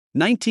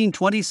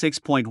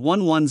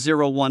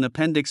1926.1101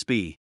 Appendix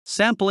B,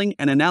 Sampling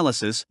and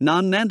Analysis,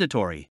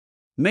 Non-Mandatory.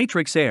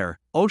 Matrix Air,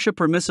 OSHA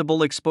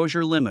Permissible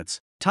Exposure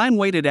Limits,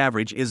 Time-Weighted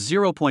Average is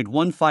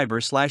 0.1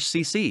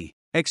 fiber/cc.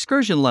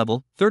 Excursion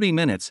level, 30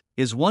 minutes,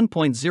 is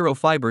 1.0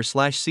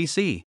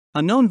 fiber/cc.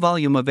 A known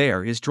volume of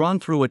air is drawn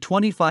through a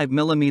 25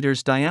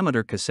 mm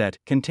diameter cassette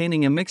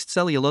containing a mixed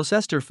cellulose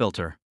ester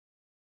filter.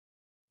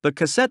 The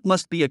cassette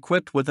must be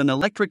equipped with an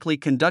electrically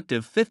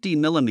conductive 50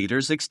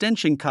 mm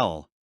extension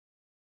cowl.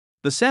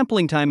 The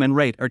sampling time and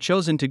rate are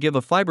chosen to give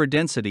a fiber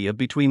density of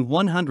between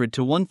 100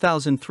 to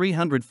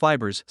 1,300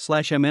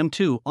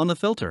 fibers/mm2 on the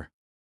filter.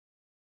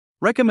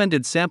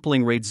 Recommended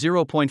sampling rate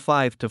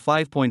 0.5 to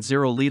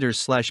 5.0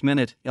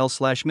 liters/minute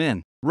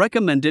L/min.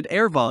 Recommended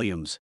air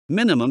volumes.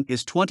 Minimum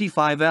is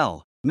 25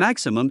 L.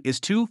 Maximum is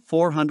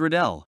 400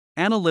 L.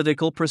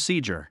 Analytical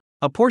procedure.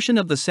 A portion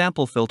of the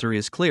sample filter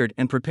is cleared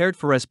and prepared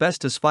for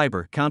asbestos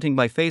fiber counting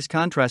by phase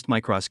contrast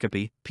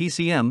microscopy,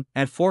 PCM,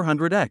 at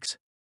 400x.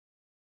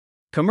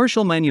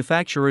 Commercial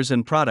manufacturers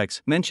and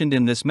products mentioned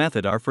in this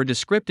method are for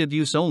descriptive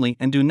use only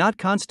and do not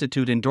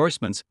constitute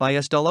endorsements by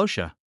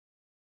OSHA.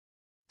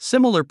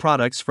 Similar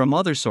products from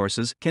other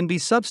sources can be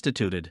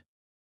substituted.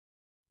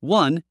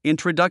 1.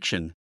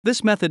 Introduction.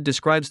 This method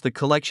describes the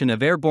collection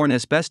of airborne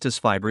asbestos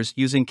fibers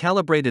using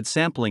calibrated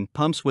sampling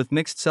pumps with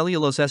mixed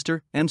cellulose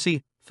ester,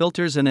 MC,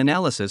 filters and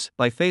analysis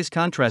by phase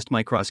contrast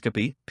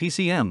microscopy,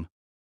 PCM.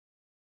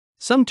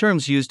 Some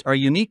terms used are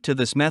unique to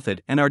this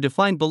method and are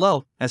defined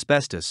below.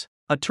 Asbestos,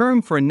 a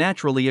term for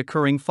naturally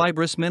occurring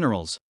fibrous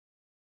minerals.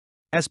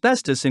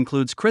 Asbestos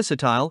includes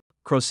chrysotile,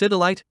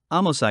 crocidolite,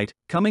 amosite,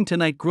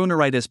 cummingtonite,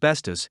 grunerite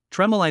asbestos,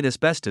 tremolite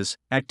asbestos,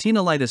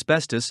 actinolite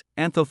asbestos,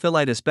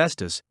 anthophyllite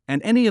asbestos,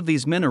 and any of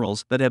these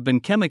minerals that have been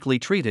chemically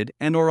treated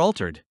and/or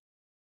altered.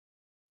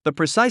 The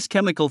precise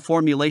chemical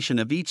formulation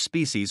of each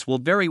species will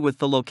vary with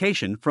the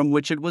location from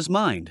which it was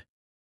mined.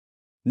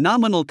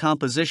 Nominal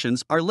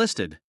compositions are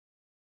listed: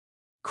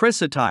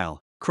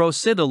 chrysotile,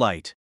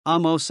 crocidolite,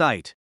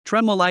 amosite,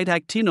 tremolite,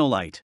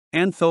 actinolite,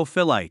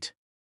 anthophyllite.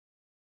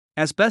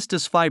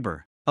 Asbestos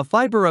fiber, a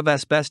fiber of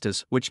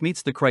asbestos which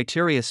meets the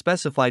criteria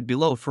specified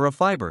below for a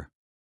fiber.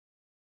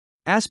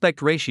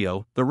 Aspect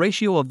ratio, the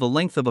ratio of the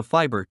length of a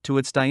fiber to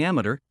its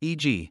diameter,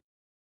 e.g.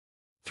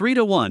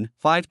 3:1,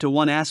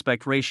 5:1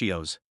 aspect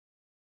ratios.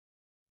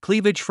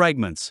 Cleavage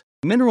fragments,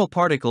 mineral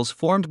particles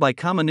formed by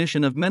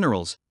comminution of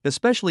minerals,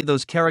 especially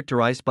those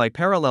characterized by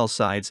parallel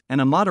sides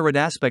and a moderate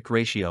aspect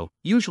ratio,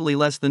 usually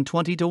less than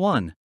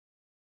 20:1.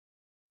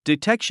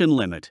 Detection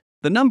limit,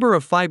 the number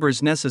of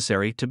fibers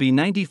necessary to be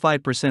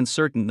 95%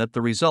 certain that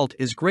the result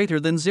is greater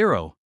than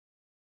 0.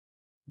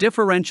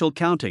 Differential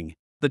counting,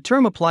 the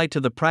term applied to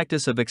the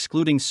practice of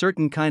excluding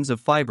certain kinds of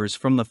fibers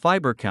from the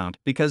fiber count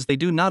because they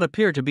do not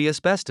appear to be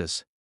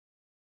asbestos.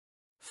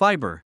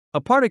 Fiber,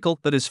 a particle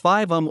that is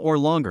 5 or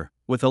longer,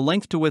 with a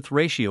length-to-width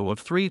ratio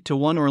of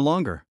 3:1 or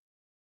longer.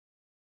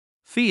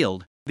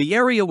 Field, the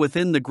area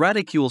within the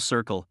graticule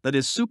circle that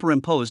is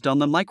superimposed on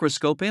the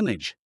microscope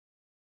image.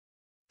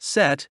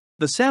 Set,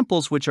 the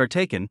samples which are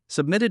taken,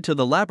 submitted to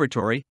the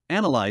laboratory,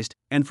 analyzed,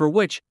 and for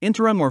which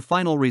interim or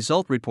final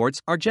result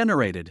reports are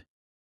generated.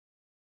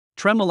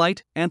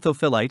 Tremolite,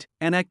 anthophyllite,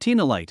 and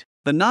actinolite,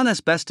 the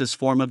non-asbestos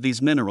form of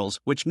these minerals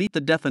which meet the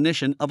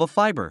definition of a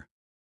fiber.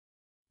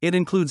 It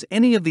includes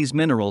any of these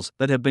minerals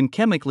that have been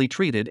chemically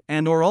treated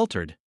and/or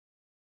altered.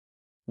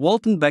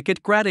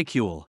 Walton-Beckett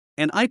graticule,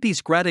 an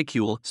eyepiece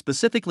graticule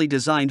specifically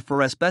designed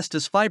for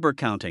asbestos fiber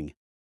counting.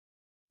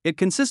 It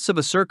consists of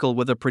a circle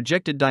with a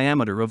projected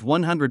diameter of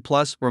 100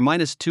 plus or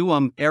minus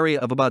 2 area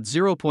of about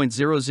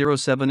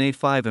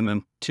 0.00785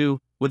 mm, 2,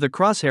 with a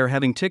crosshair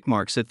having tick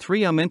marks at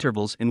 3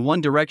 intervals in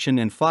one direction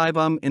and 5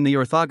 in the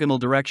orthogonal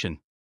direction.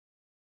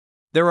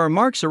 There are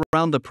marks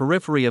around the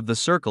periphery of the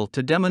circle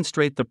to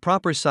demonstrate the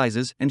proper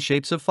sizes and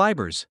shapes of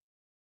fibers.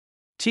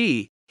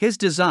 His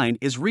design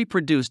is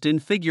reproduced in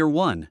Figure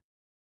 1.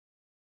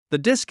 The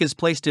disc is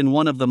placed in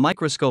one of the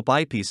microscope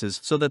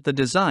eyepieces so that the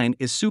design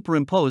is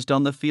superimposed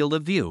on the field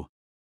of view.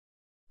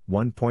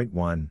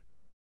 1.1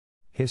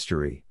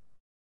 History.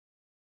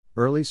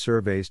 Early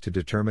surveys to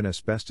determine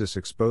asbestos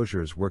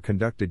exposures were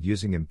conducted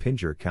using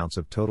Impingeur counts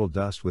of total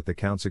dust with the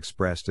counts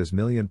expressed as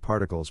million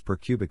particles per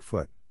cubic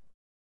foot.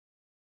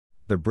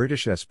 The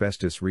British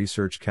Asbestos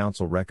Research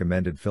Council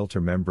recommended filter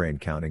membrane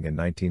counting in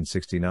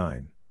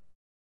 1969.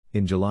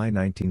 In July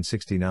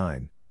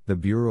 1969, the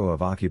Bureau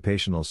of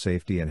Occupational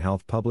Safety and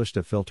Health published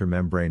a filter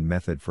membrane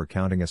method for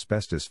counting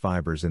asbestos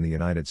fibers in the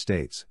United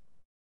States.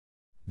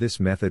 This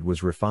method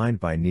was refined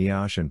by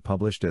NIOSH and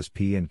published as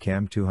P and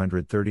CAM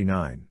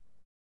 239.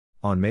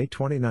 On May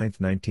 29,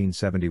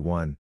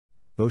 1971,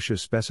 OSHA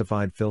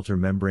specified filter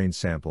membrane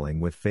sampling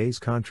with phase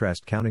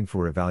contrast counting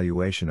for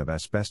evaluation of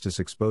asbestos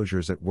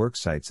exposures at work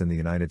sites in the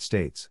United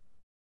States.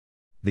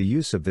 The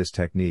use of this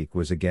technique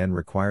was again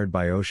required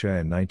by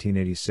OSHA in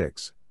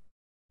 1986.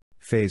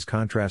 Phase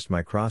contrast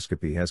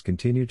microscopy has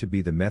continued to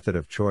be the method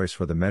of choice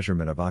for the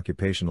measurement of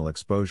occupational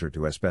exposure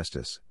to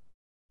asbestos.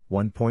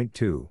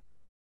 1.2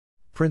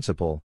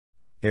 Principle.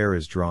 Air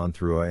is drawn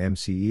through a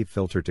MCE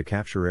filter to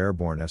capture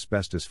airborne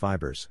asbestos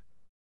fibers.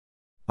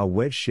 A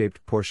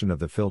wedge-shaped portion of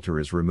the filter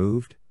is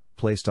removed,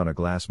 placed on a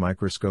glass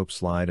microscope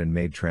slide and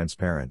made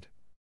transparent.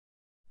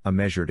 A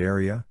measured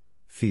area,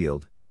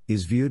 field,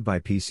 is viewed by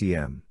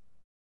PCM.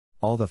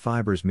 All the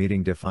fibers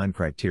meeting defined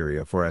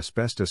criteria for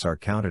asbestos are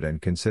counted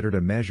and considered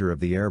a measure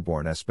of the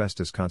airborne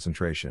asbestos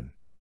concentration.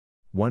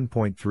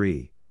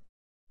 1.3.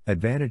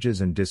 Advantages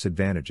and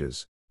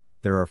disadvantages.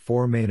 There are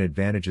four main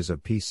advantages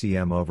of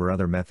PCM over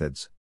other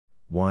methods.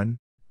 1.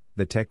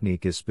 The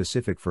technique is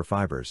specific for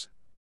fibers.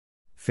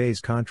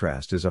 Phase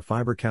contrast is a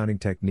fiber counting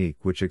technique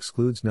which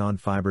excludes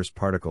non-fibrous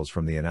particles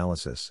from the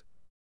analysis.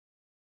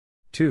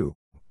 2.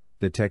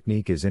 The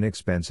technique is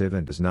inexpensive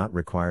and does not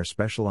require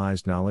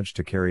specialized knowledge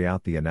to carry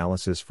out the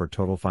analysis for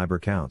total fiber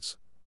counts.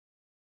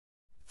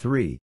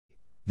 3.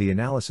 The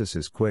analysis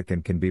is quick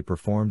and can be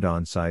performed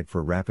on-site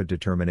for rapid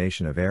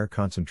determination of air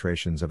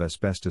concentrations of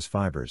asbestos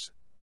fibers.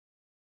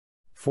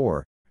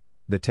 4.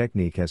 The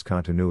technique has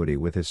continuity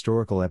with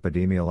historical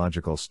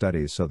epidemiological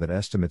studies so that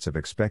estimates of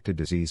expected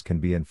disease can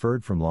be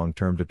inferred from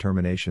long-term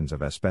determinations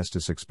of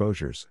asbestos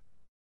exposures.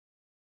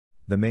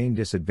 The main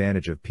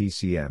disadvantage of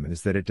PCM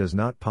is that it does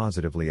not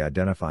positively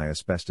identify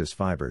asbestos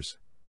fibers.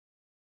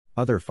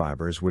 Other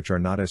fibers which are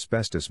not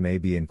asbestos may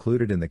be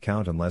included in the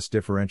count unless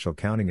differential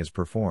counting is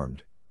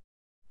performed.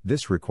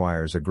 This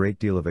requires a great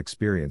deal of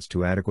experience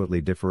to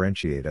adequately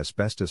differentiate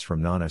asbestos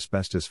from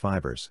non-asbestos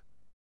fibers.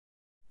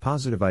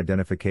 Positive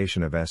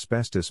identification of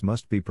asbestos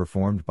must be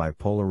performed by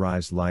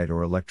polarized light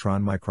or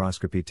electron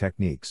microscopy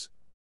techniques.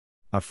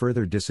 A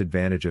further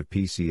disadvantage of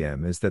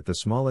PCM is that the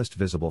smallest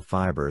visible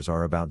fibers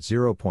are about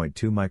 0.2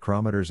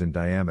 micrometers in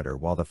diameter,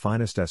 while the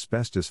finest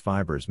asbestos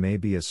fibers may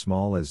be as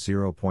small as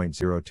 0.02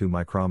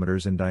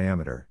 micrometers in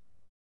diameter.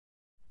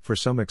 For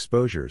some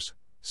exposures,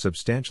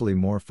 substantially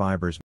more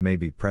fibers may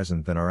be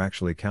present than are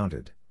actually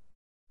counted.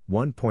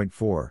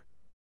 1.4.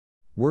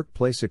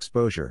 Workplace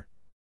exposure.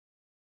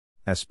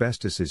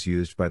 Asbestos is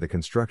used by the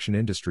construction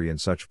industry in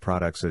such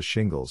products as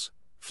shingles,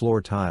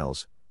 floor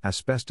tiles,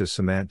 asbestos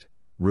cement,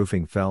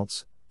 roofing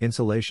felts,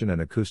 insulation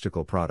and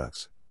acoustical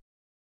products.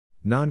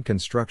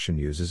 Non-construction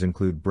uses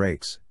include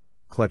brakes,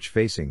 clutch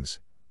facings,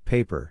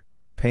 paper,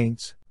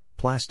 paints,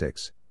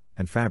 plastics,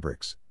 and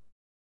fabrics.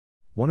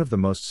 One of the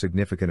most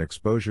significant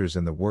exposures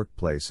in the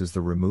workplace is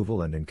the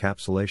removal and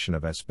encapsulation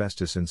of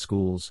asbestos in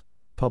schools,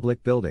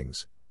 public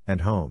buildings,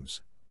 and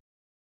homes.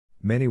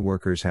 Many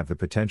workers have the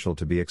potential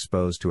to be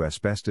exposed to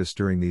asbestos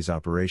during these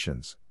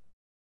operations.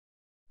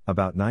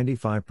 About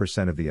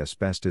 95% of the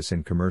asbestos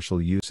in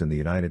commercial use in the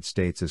United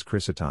States is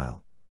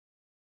chrysotile.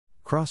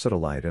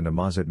 Crositolite and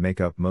amazite make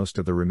up most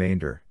of the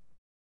remainder.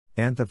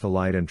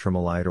 Anthophthalite and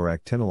tremolite or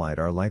actinolite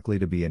are likely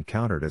to be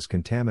encountered as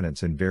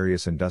contaminants in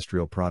various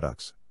industrial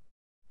products.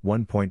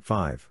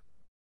 1.5.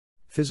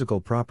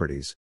 Physical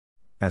properties.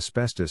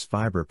 Asbestos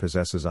fiber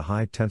possesses a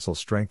high tensile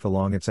strength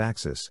along its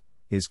axis,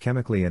 is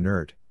chemically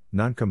inert,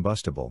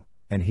 non-combustible,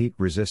 and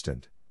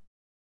heat-resistant.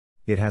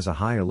 It has a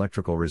high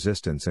electrical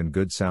resistance and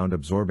good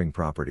sound-absorbing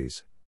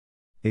properties.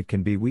 It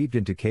can be weaved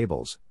into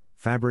cables,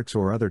 fabrics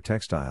or other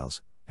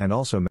textiles, and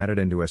also matted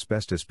into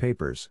asbestos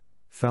papers,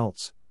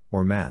 felts,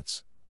 or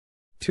mats.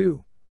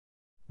 2.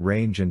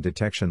 Range and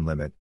detection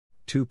limit.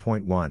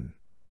 2.1.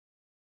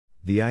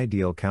 The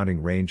ideal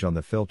counting range on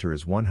the filter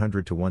is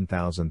 100 to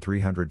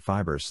 1,300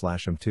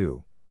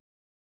 fibers/m2.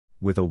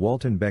 With a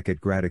Walton-Beckett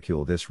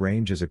graticule, this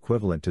range is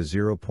equivalent to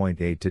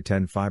 0.8 to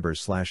 10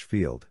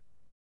 fibers/field.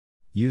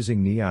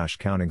 Using NIOSH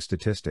counting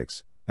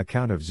statistics, a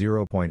count of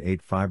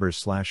 0.8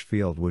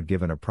 fibers/field would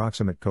give an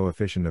approximate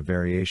coefficient of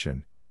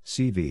variation,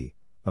 CV,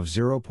 of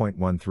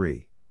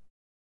 0.13.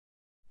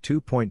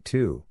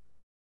 2.2.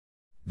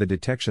 The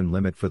detection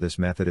limit for this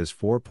method is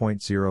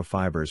 4.0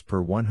 fibers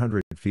per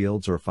 100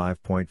 fields or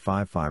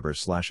 5.5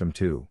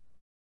 fibers/m2.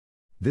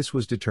 This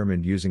was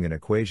determined using an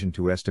equation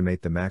to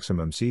estimate the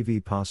maximum CV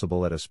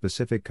possible at a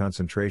specific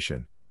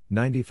concentration,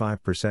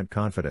 95%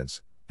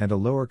 confidence, and a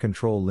lower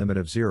control limit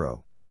of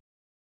 0.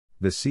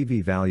 The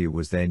CV value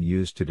was then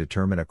used to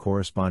determine a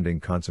corresponding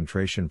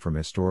concentration from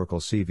historical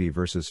CV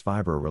versus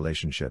fiber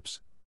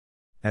relationships.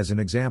 As an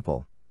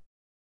example,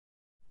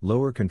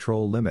 lower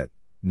control limit,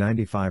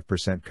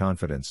 95%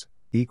 confidence,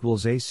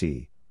 equals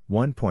AC,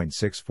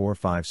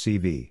 1.645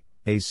 CV,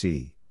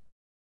 AC.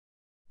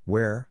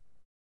 Where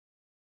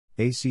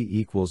AC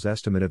equals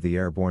estimate of the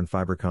airborne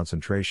fiber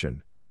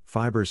concentration,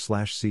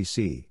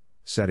 fibers/cc,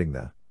 setting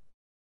the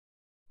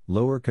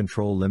lower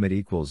control limit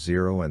equals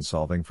 0 and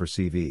solving for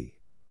CV.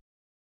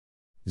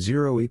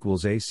 0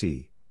 equals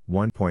AC,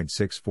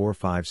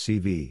 1.645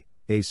 CV,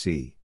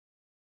 AC.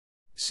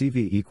 CV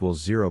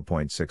equals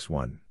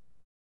 0.61.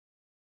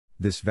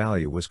 This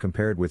value was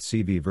compared with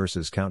CV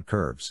versus count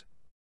curves.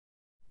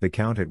 The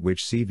count at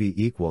which CV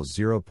equals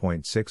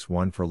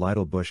 0.61 for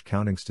Lytle Bush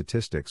counting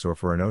statistics or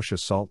for an OSHA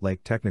Salt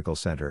Lake Technical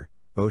Center,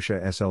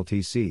 OSHA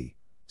SLTC,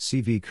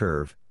 CV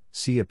curve,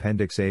 see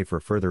Appendix A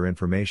for further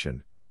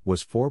information,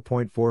 was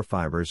 4.4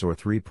 fibers or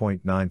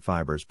 3.9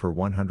 fibers per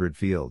 100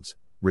 fields,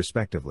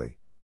 respectively.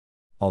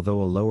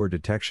 Although a lower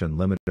detection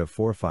limit of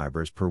 4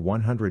 fibers per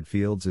 100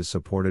 fields is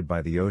supported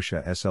by the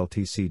OSHA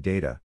SLTC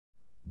data,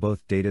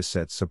 both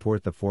datasets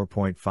support the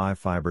 4.5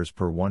 fibers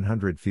per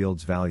 100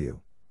 fields value.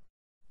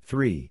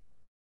 3.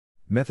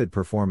 Method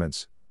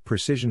performance,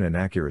 precision and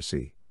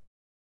accuracy.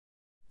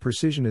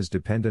 Precision is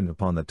dependent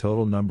upon the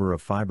total number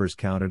of fibers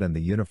counted and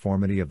the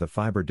uniformity of the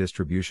fiber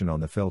distribution on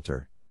the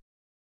filter.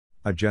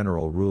 A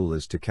general rule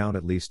is to count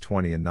at least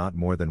 20 and not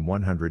more than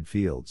 100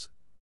 fields.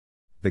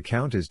 The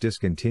count is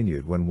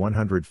discontinued when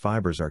 100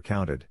 fibers are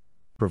counted,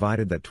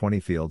 provided that 20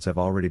 fields have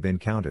already been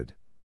counted.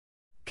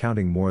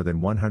 Counting more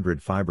than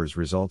 100 fibers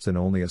results in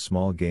only a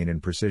small gain in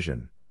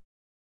precision.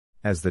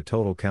 As the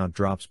total count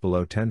drops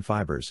below 10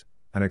 fibers,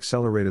 an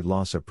accelerated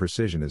loss of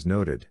precision is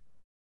noted.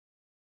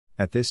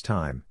 At this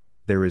time,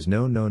 there is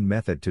no known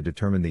method to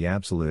determine the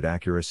absolute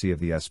accuracy of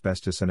the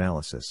asbestos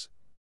analysis.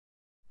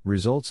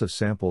 Results of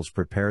samples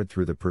prepared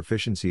through the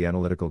Proficiency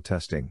Analytical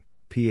Testing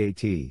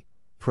 (PAT)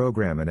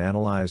 program and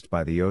analyzed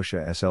by the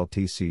OSHA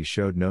SLTC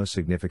showed no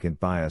significant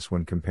bias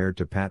when compared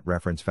to PAT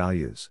reference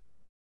values.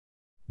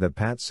 The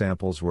PAT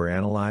samples were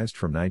analyzed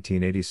from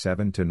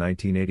 1987 to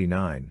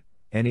 1989,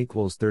 N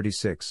equals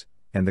 36,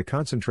 and the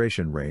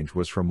concentration range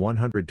was from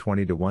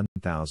 120 to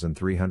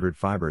 1,300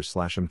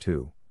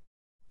 fibers/m2.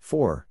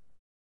 4.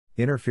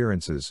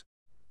 Interferences.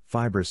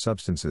 Fibrous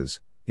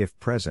substances, if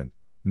present,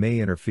 may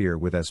interfere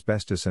with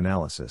asbestos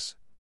analysis.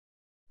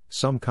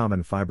 Some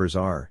common fibers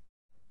are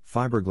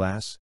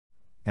fiberglass,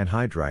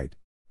 anhydrite,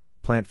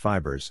 plant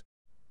fibers,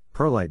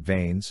 perlite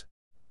veins,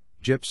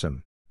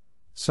 gypsum,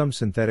 some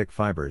synthetic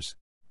fibers,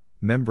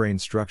 membrane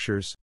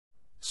structures,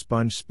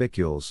 sponge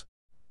spicules,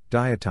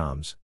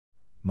 diatoms,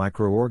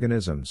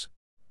 microorganisms,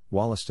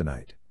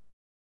 wollastonite.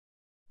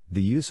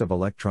 The use of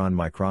electron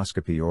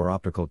microscopy or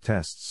optical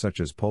tests such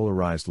as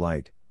polarized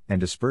light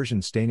and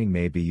dispersion staining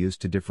may be used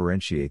to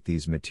differentiate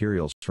these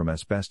materials from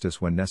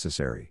asbestos when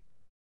necessary.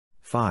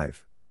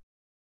 5.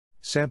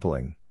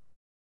 Sampling.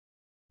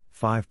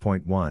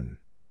 5.1.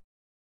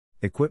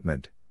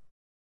 Equipment.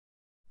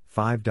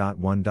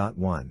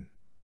 5.1.1.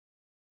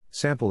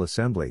 Sample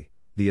assembly.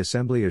 The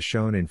assembly is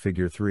shown in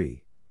Figure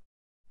 3.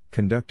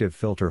 Conductive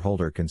filter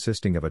holder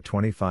consisting of a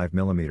 25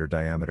 mm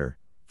diameter,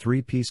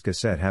 3-piece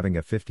cassette having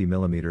a 50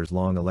 mm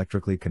long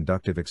electrically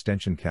conductive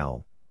extension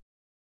cowl.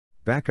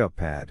 Backup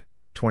pad,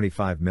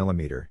 25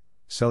 mm,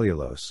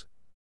 cellulose.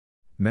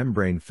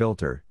 Membrane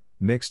filter,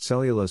 mixed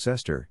cellulose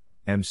ester,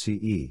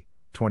 MCE,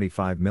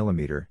 25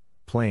 mm,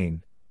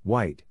 plain,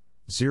 white,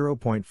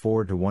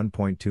 0.4 to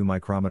 1.2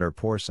 micrometer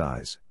pore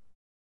size.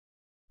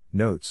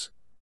 Notes.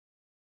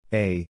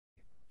 A.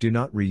 Do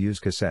not reuse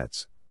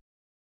cassettes.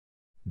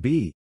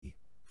 B.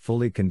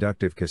 Fully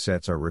conductive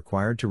cassettes are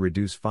required to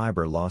reduce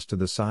fiber loss to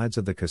the sides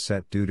of the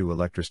cassette due to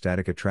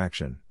electrostatic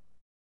attraction.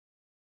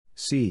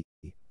 C.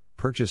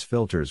 Purchase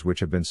filters which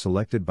have been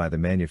selected by the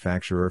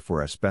manufacturer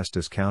for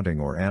asbestos counting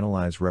or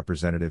analyze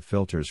representative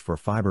filters for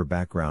fiber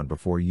background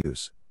before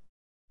use.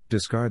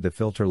 Discard the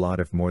filter lot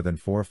if more than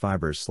 4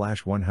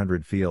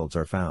 fibers/100 fields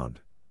are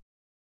found.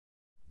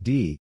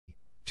 D.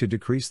 To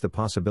decrease the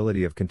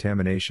possibility of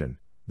contamination,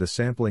 the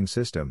sampling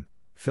system,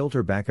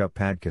 filter backup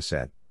pad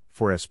cassette,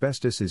 for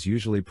asbestos is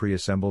usually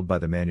pre-assembled by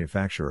the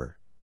manufacturer.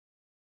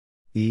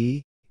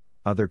 E.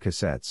 Other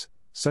cassettes,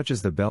 such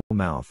as the bell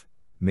mouth,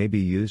 may be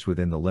used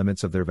within the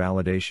limits of their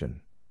validation.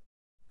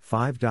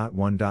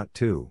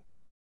 5.1.2.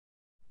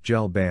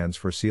 Gel bands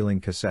for sealing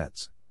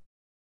cassettes.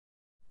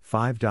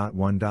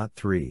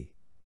 5.1.3.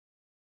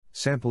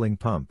 Sampling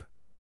pump.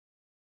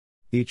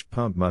 Each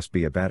pump must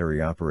be a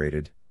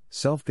battery-operated,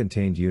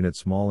 self-contained unit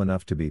small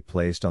enough to be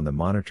placed on the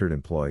monitored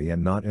employee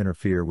and not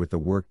interfere with the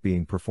work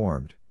being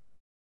performed.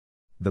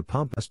 The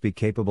pump must be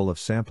capable of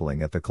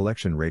sampling at the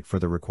collection rate for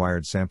the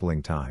required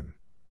sampling time.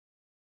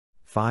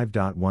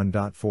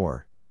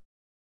 5.1.4.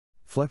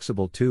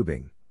 Flexible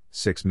tubing,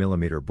 6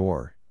 mm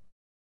bore.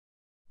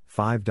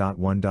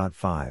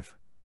 5.1.5.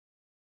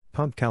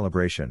 Pump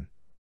calibration.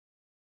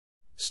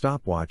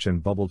 Stopwatch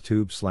and bubble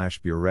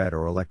tube/burette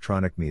or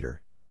electronic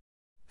meter.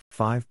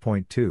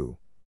 5.2.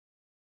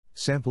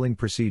 Sampling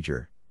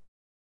procedure.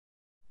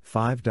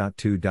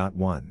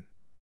 5.2.1.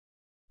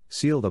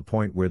 Seal the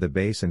point where the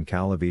base and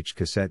cowl of each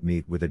cassette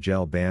meet with a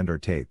gel band or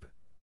tape.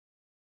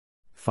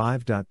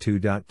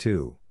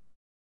 5.2.2.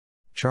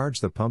 Charge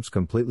the pumps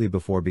completely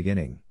before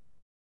beginning.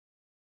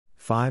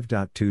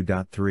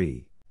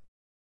 5.2.3.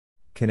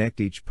 Connect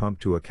each pump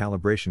to a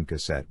calibration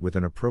cassette with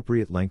an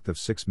appropriate length of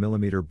 6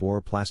 mm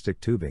bore plastic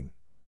tubing.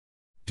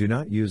 Do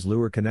not use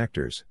lure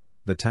connectors,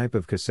 the type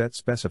of cassette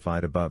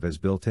specified above as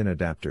built-in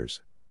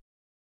adapters.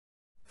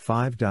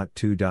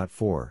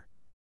 5.2.4.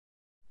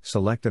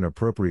 Select an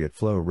appropriate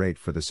flow rate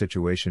for the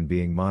situation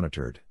being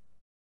monitored.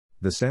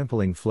 The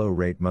sampling flow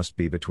rate must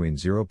be between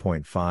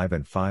 0.5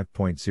 and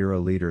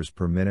 5.0 liters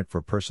per minute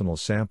for personal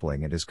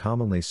sampling and is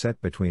commonly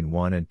set between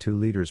 1 and 2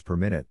 liters per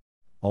minute.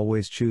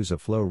 Always choose a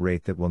flow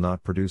rate that will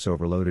not produce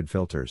overloaded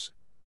filters.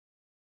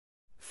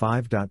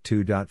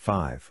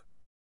 5.2.5.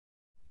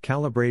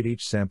 Calibrate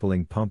each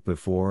sampling pump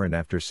before and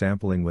after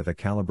sampling with a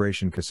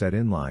calibration cassette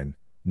inline.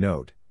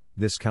 Note,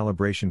 This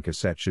calibration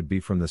cassette should be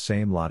from the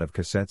same lot of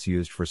cassettes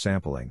used for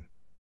sampling.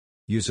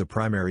 Use a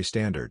primary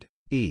standard,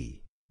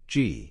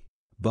 e.g.,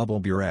 bubble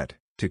burette,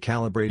 to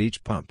calibrate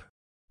each pump.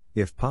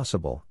 If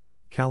possible,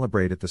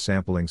 calibrate at the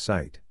sampling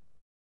site.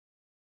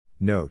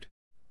 Note: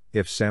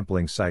 if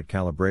sampling site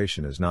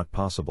calibration is not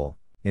possible,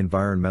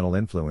 environmental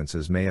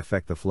influences may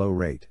affect the flow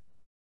rate.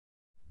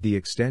 The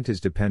extent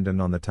is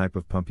dependent on the type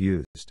of pump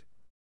used.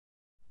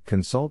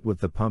 Consult with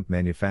the pump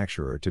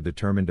manufacturer to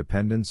determine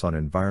dependence on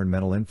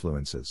environmental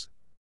influences.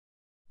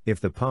 If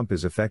the pump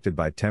is affected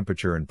by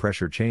temperature and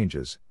pressure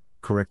changes,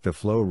 correct the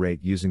flow rate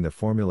using the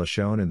formula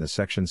shown in the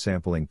section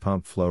Sampling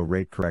Pump Flow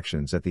Rate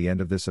Corrections at the end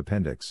of this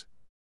appendix.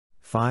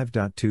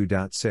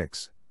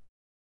 5.2.6.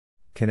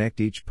 Connect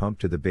each pump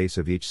to the base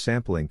of each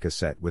sampling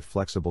cassette with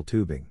flexible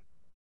tubing.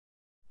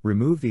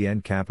 Remove the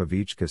end cap of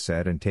each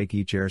cassette and take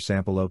each air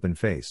sample open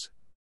face.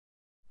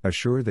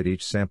 Assure that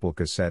each sample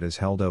cassette is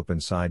held open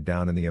side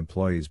down in the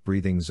employee's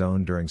breathing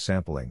zone during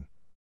sampling.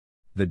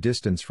 The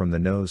distance from the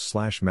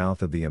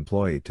nose/mouth of the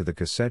employee to the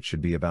cassette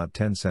should be about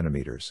 10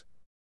 centimeters.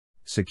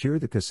 Secure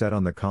the cassette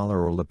on the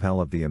collar or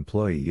lapel of the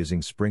employee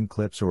using spring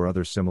clips or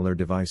other similar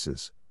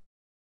devices.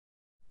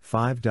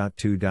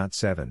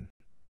 5.2.7.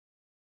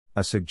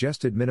 A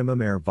suggested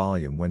minimum air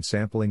volume when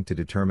sampling to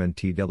determine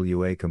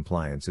TWA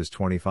compliance is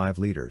 25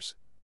 liters.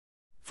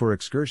 For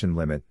excursion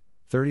limit,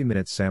 30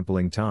 minutes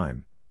sampling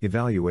time,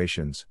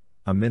 evaluations,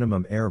 a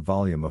minimum air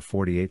volume of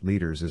 48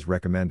 liters is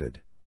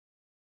recommended.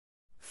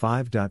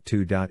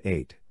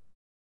 5.2.8.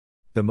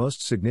 The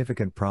most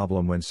significant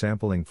problem when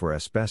sampling for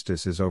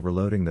asbestos is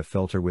overloading the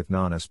filter with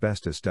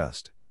non-asbestos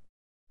dust.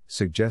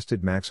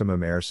 Suggested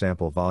maximum air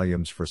sample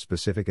volumes for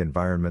specific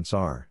environments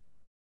are: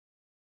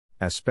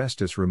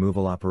 asbestos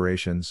removal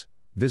operations,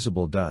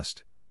 visible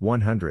dust,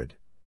 100.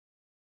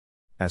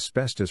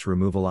 Asbestos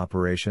removal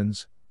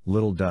operations,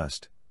 little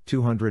dust,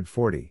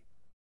 240.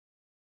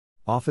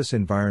 Office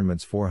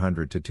environments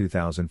 400 to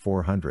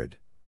 2400.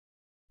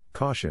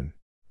 Caution: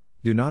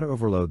 do not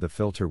overload the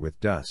filter with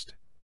dust.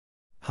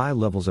 High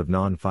levels of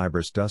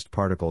non-fibrous dust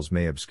particles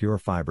may obscure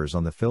fibers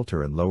on the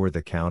filter and lower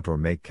the count or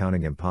make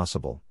counting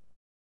impossible.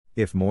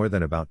 If more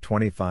than about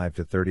 25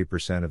 to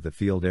 30% of the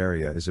field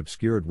area is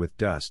obscured with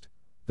dust,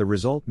 the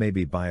result may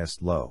be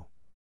biased low.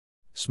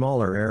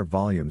 Smaller air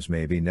volumes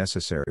may be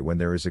necessary when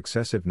there is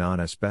excessive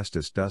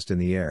non-asbestos dust in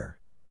the air.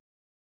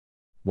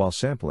 While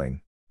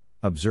sampling,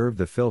 observe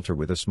the filter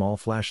with a small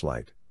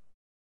flashlight.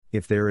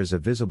 If there is a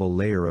visible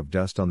layer of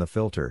dust on the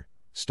filter,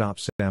 stop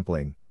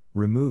sampling,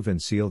 remove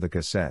and seal the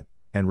cassette,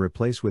 and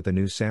replace with a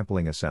new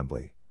sampling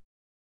assembly.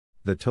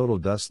 The total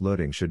dust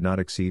loading should not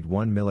exceed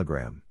 1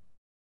 mg.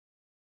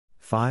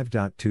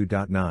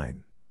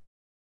 5.2.9.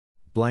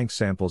 Blank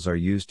samples are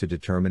used to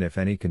determine if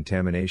any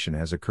contamination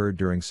has occurred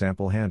during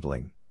sample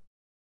handling.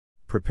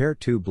 Prepare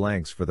 2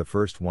 blanks for the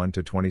first 1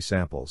 to 20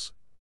 samples.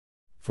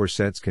 For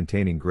sets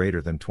containing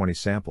greater than 20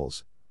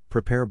 samples,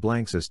 prepare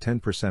blanks as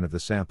 10% of the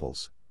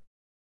samples.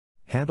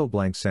 Handle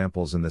blank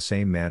samples in the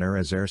same manner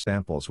as air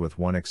samples with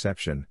one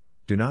exception: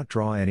 do not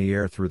draw any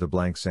air through the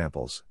blank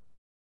samples.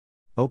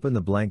 Open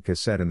the blank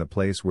cassette in the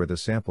place where the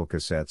sample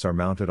cassettes are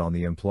mounted on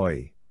the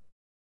employee.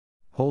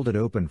 Hold it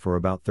open for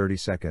about 30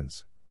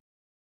 seconds.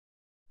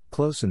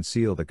 Close and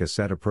seal the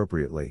cassette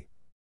appropriately.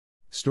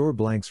 Store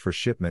blanks for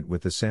shipment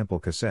with the sample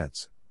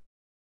cassettes.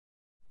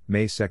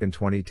 May 2,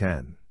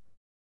 2010.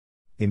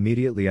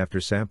 Immediately after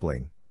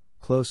sampling,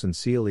 close and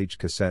seal each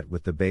cassette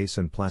with the base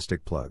and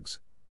plastic plugs.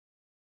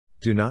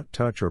 Do not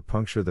touch or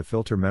puncture the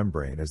filter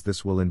membrane, as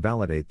this will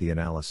invalidate the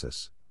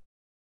analysis.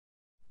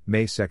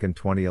 May 2,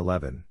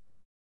 2011.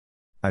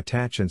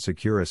 Attach and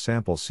secure a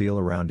sample seal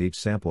around each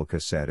sample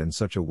cassette in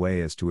such a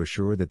way as to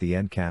assure that the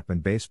end cap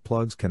and base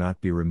plugs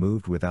cannot be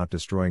removed without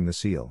destroying the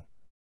seal.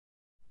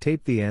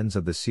 Tape the ends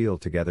of the seal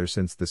together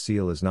since the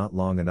seal is not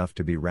long enough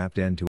to be wrapped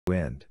end to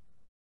end.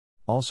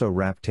 Also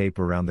wrap tape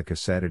around the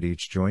cassette at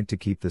each joint to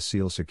keep the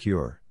seal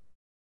secure.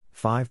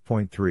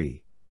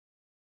 5.3.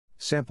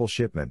 Sample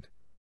shipment.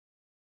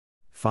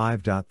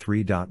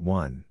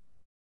 5.3.1.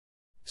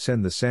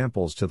 Send the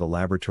samples to the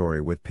laboratory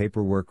with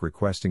paperwork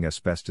requesting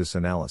asbestos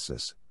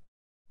analysis.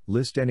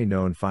 List any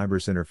known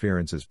fibrous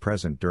interferences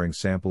present during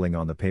sampling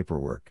on the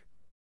paperwork.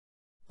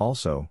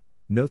 Also,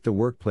 note the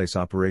workplace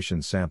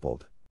operations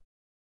sampled.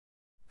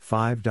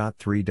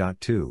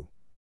 5.3.2.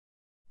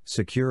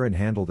 Secure and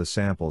handle the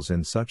samples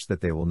in such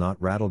that they will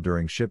not rattle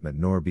during shipment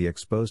nor be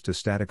exposed to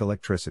static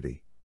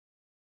electricity.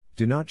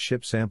 Do not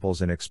ship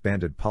samples in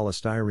expanded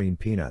polystyrene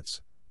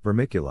peanuts,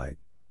 vermiculite,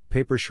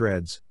 paper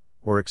shreds,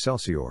 or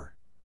Excelsior.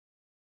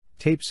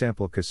 Tape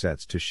sample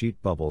cassettes to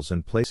sheet bubbles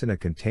and place in a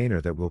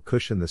container that will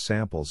cushion the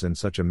samples in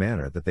such a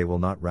manner that they will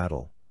not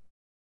rattle.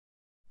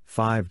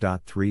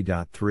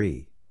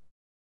 5.3.3.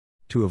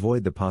 To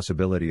avoid the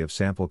possibility of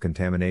sample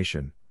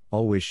contamination,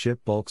 always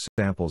ship bulk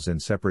samples in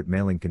separate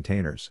mailing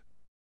containers.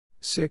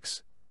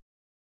 6.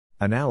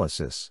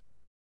 Analysis.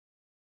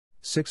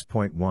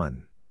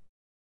 6.1.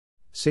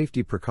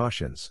 Safety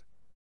precautions.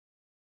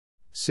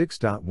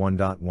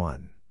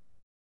 6.1.1.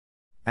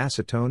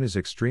 Acetone is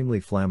extremely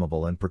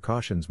flammable and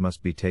precautions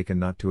must be taken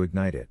not to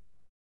ignite it.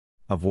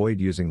 Avoid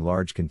using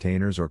large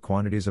containers or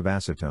quantities of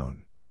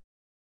acetone.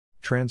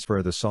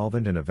 Transfer the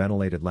solvent in a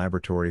ventilated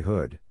laboratory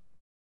hood.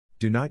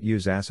 Do not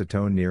use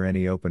acetone near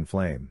any open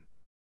flame.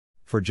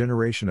 For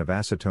generation of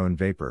acetone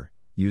vapor,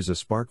 use a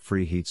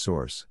spark-free heat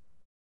source.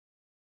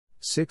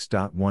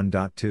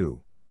 6.1.2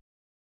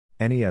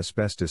 Any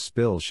asbestos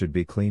spills should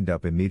be cleaned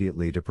up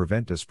immediately to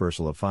prevent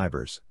dispersal of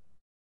fibers.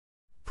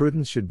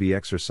 Prudence should be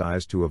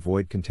exercised to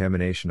avoid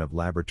contamination of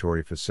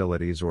laboratory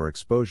facilities or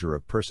exposure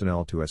of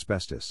personnel to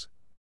asbestos.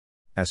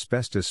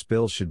 Asbestos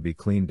spills should be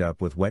cleaned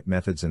up with wet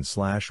methods and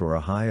 / or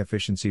a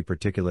high-efficiency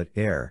particulate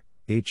air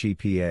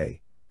 (HEPA)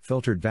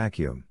 filtered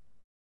vacuum.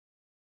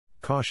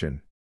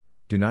 Caution: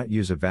 do not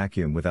use a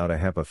vacuum without a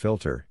HEPA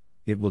filter,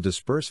 it will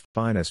disperse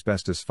fine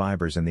asbestos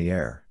fibers in the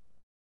air.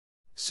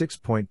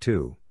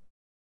 6.2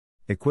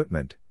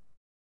 Equipment.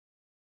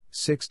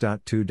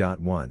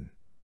 6.2.1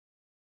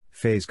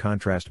 Phase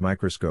contrast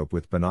microscope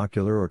with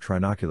binocular or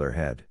trinocular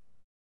head.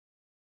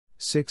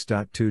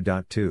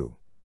 6.2.2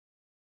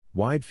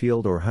 Wide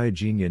field or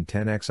Hygenian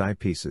 10x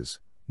eyepieces.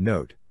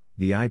 Note: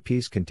 the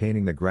eyepiece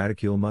containing the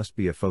graticule must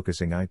be a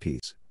focusing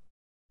eyepiece.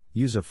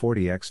 Use a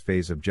 40x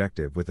phase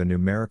objective with a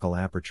numerical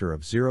aperture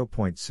of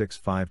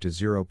 0.65 to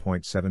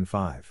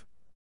 0.75.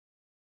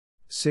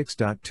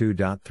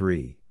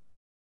 6.2.3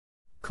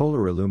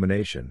 Koehler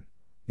illumination,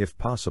 if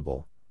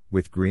possible,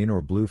 with green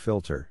or blue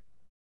filter.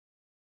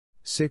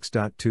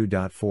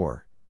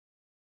 6.2.4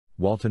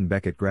 Walton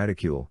Beckett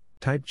graticule,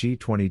 type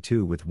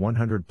G22 with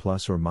 100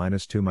 plus or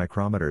minus 2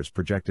 micrometers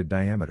projected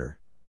diameter.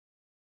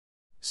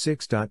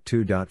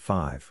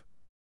 6.2.5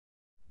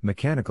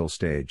 Mechanical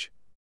stage.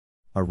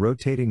 A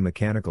rotating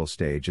mechanical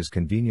stage is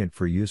convenient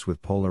for use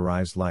with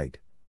polarized light.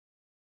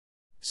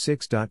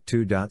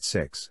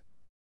 6.2.6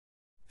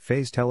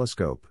 Phase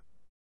telescope.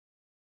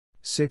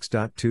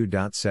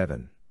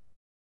 6.2.7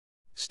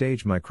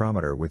 Stage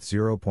micrometer with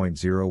 0.01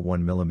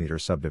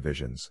 mm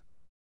subdivisions.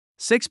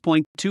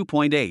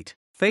 6.2.8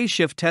 Phase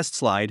shift test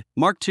slide,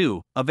 Mark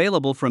II,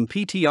 available from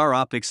PTR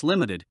Optics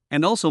Limited,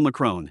 and also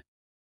Macron.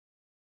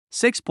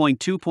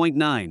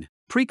 6.2.9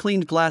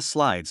 Pre-cleaned glass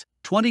slides,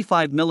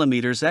 25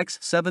 mm x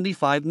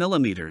 75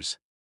 mm.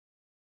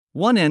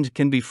 One end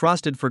can be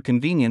frosted for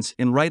convenience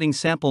in writing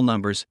sample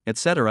numbers,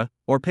 etc.,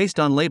 or paste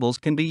on labels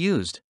can be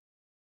used.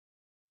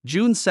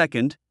 June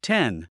 2nd,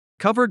 10.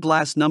 Cover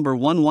glass number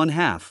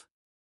 1/2.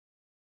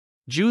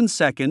 June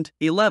 2nd,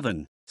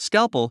 11.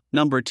 Scalpel,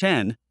 number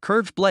 10,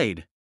 curved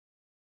blade.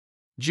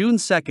 June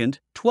 2nd,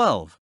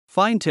 12.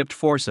 Fine-tipped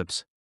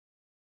forceps.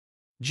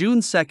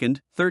 June 2nd,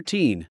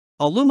 13.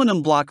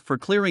 Aluminum block for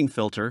clearing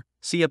filter,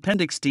 see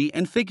Appendix D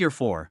and Figure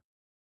 4.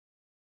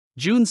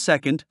 June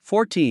 2nd,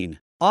 14.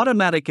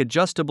 Automatic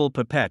adjustable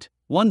pipette,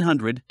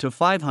 100 to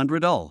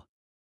 500 ul.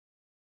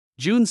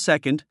 June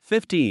 2nd,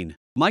 15.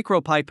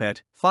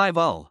 Micropipette, 5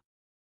 ul.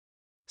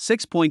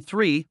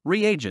 6.3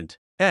 Reagent,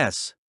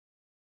 S.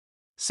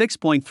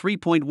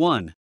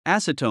 6.3.1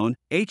 Acetone,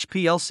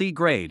 HPLC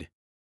grade.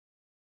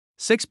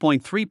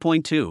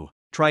 6.3.2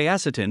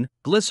 Triacetin,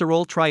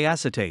 glycerol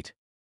triacetate.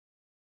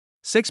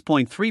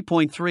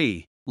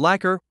 6.3.3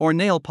 Lacquer or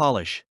nail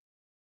polish.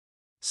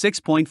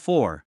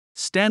 6.4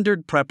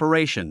 Standard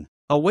preparation.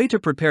 A way to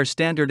prepare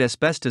standard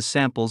asbestos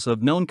samples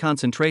of known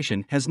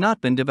concentration has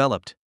not been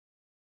developed.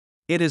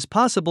 It is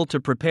possible to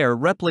prepare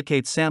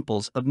replicate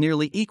samples of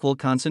nearly equal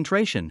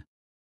concentration.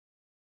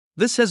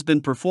 This has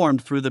been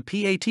performed through the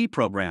PAT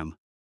program.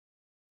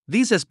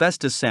 These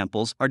asbestos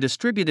samples are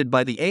distributed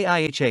by the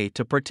AIHA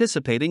to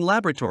participating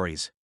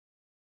laboratories.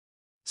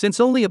 Since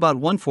only about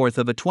 1/4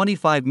 of a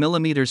 25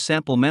 mm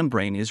sample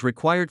membrane is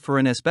required for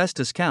an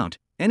asbestos count,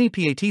 any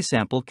PAT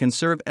sample can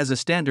serve as a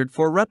standard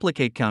for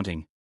replicate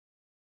counting.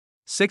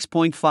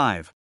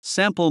 6.5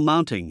 Sample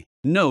mounting.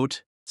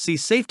 Note: see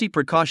safety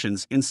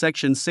precautions in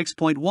section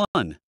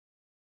 6.1.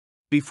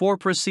 Before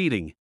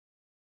proceeding,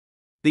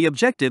 the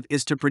objective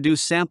is to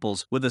produce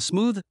samples with a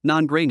smooth,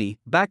 non-grainy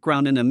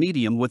background in a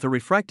medium with a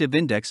refractive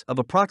index of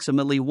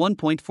approximately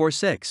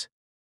 1.46.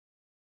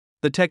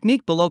 The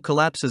technique below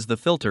collapses the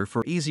filter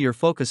for easier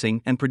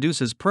focusing and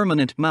produces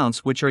permanent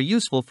mounts which are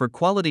useful for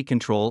quality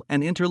control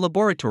and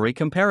interlaboratory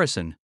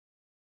comparison.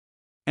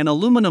 An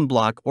aluminum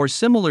block or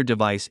similar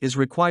device is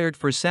required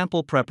for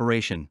sample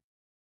preparation.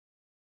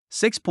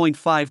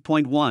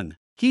 6.5.1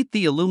 Heat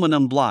the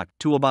aluminum block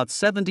to about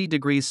 70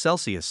 degrees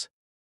Celsius.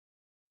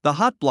 The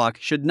hot block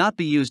should not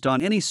be used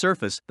on any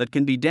surface that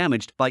can be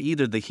damaged by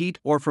either the heat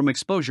or from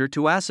exposure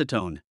to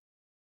acetone.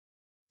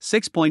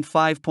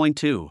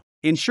 6.5.2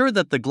 Ensure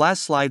that the glass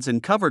slides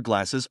and cover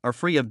glasses are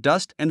free of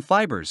dust and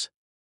fibers.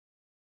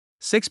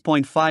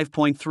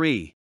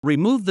 6.5.3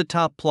 Remove the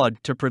top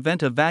plug to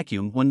prevent a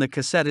vacuum when the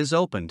cassette is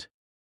opened.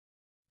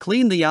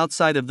 Clean the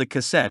outside of the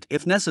cassette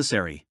if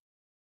necessary.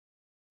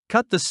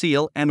 Cut the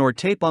seal and/or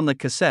tape on the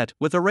cassette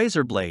with a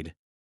razor blade.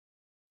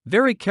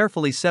 Very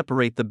carefully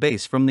separate the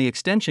base from the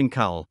extension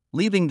cowl,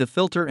 leaving the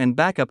filter and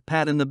backup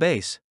pad in the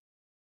base.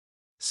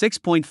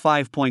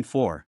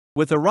 6.5.4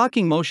 With a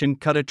rocking motion,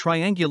 cut a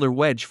triangular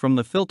wedge from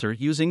the filter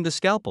using the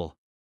scalpel.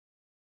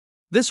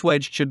 This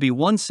wedge should be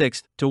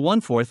 1/6 to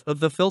 1/4 of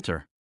the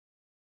filter.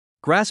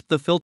 grasp the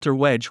filter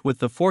wedge with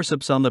the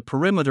forceps on the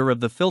perimeter of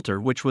the filter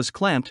which was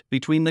clamped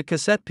between the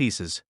cassette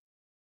pieces.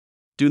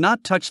 Do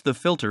not touch the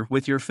filter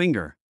with your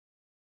finger.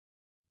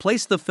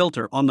 Place the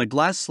filter on the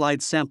glass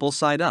slide sample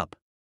side up.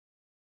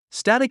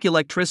 Static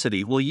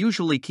electricity will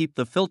usually keep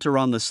the filter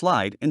on the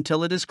slide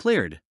until it is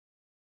cleared.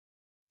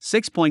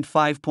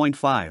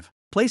 6.5.5.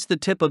 Place the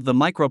tip of the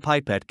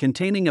micropipette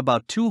containing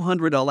about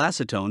 200 L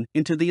acetone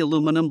into the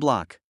aluminum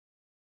block.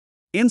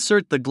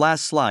 Insert the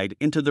glass slide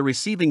into the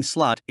receiving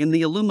slot in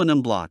the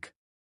aluminum block.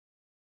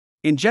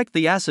 Inject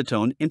the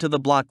acetone into the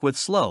block with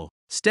slow,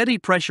 steady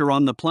pressure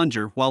on the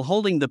plunger while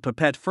holding the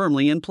pipette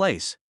firmly in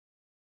place.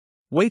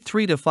 Wait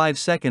 3 to 5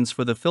 seconds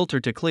for the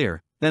filter to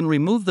clear, then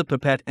remove the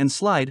pipette and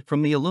slide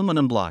from the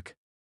aluminum block.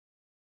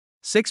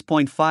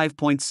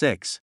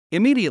 6.5.6.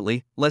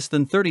 Immediately, less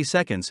than 30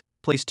 seconds,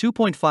 place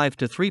 2.5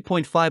 to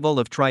 3.5 Ol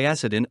of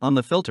triacetone on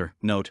the filter.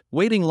 Note,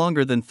 waiting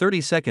longer than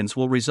 30 seconds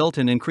will result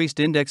in increased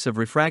index of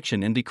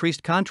refraction and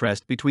decreased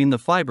contrast between the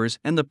fibers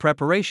and the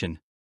preparation.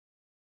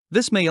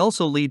 This may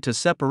also lead to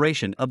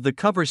separation of the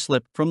cover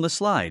slip from the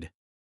slide.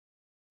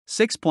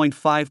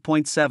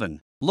 6.5.7.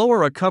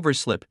 Lower a cover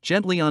slip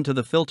gently onto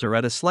the filter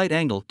at a slight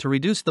angle to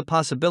reduce the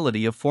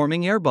possibility of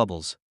forming air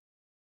bubbles.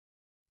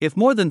 If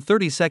more than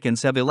 30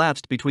 seconds have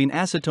elapsed between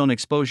acetone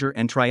exposure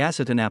and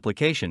triacetone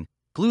application,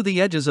 glue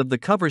the edges of the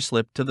cover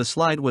slip to the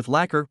slide with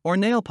lacquer or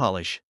nail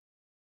polish.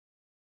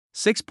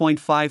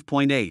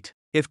 6.5.8.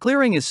 If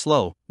clearing is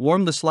slow,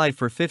 warm the slide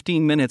for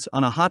 15 minutes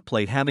on a hot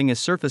plate having a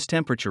surface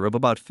temperature of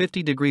about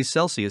 50 degrees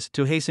Celsius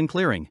to hasten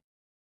clearing.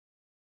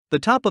 The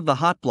top of the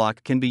hot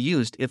block can be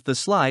used if the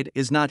slide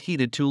is not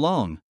heated too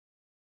long.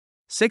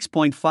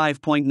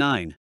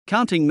 6.5.9.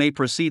 Counting may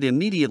proceed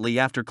immediately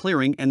after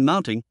clearing and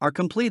mounting are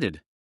completed.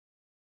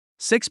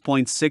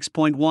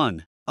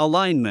 6.6.1.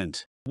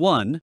 Alignment.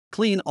 1.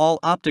 Clean all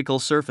optical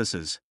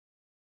surfaces.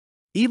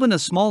 Even a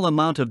small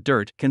amount of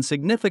dirt can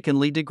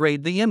significantly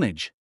degrade the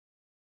image.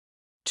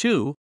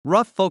 2.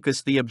 Rough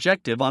focus the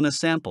objective on a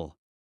sample.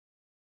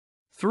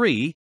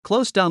 3.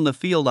 Close down the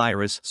field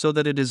iris so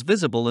that it is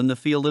visible in the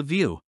field of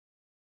view.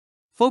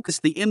 Focus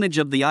the image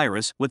of the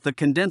iris with the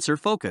condenser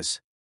focus.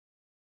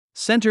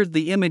 Center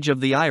the image of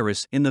the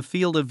iris in the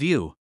field of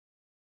view.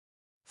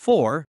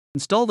 4.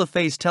 Install the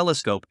phase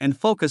telescope and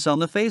focus on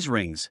the phase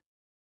rings.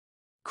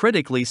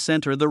 Critically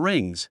center the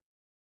rings.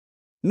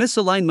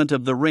 Misalignment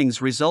of the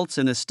rings results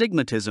in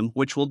astigmatism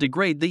which will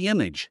degrade the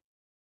image.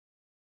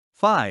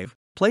 5.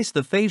 Place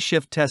the phase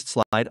shift test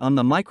slide on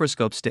the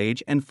microscope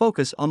stage and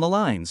focus on the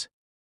lines.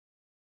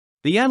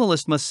 The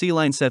analyst must see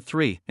line set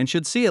 3 and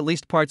should see at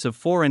least parts of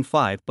 4 and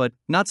 5 but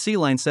not see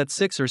line set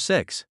 6 or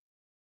 6.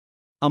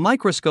 A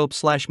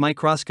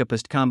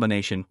microscope/microscopist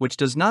combination which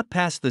does not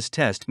pass this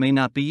test may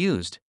not be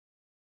used.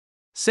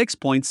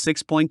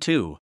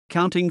 6.6.2.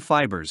 Counting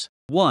fibers.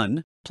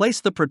 1.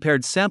 Place the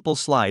prepared sample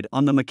slide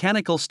on the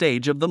mechanical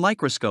stage of the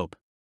microscope.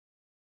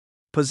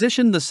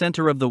 Position the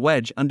center of the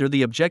wedge under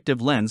the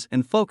objective lens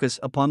and focus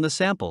upon the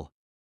sample.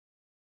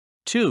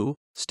 2.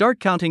 Start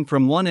counting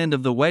from one end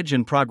of the wedge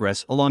and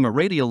progress along a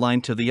radial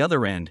line to the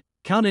other end.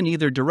 Count in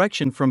either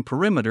direction from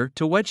perimeter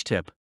to wedge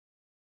tip.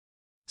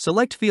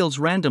 Select fields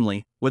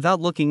randomly, without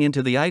looking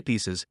into the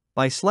eyepieces,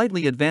 by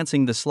slightly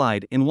advancing the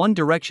slide in one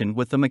direction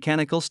with the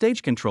mechanical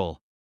stage control.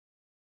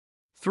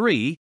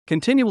 3.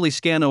 Continually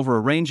scan over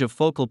a range of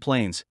focal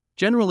planes,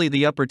 generally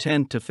the upper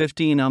 10 to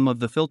 15 of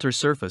the filter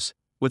surface,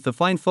 with the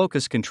fine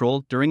focus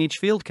control during each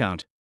field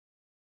count.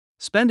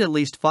 Spend at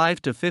least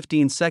 5 to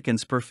 15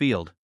 seconds per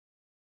field.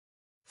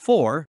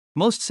 4.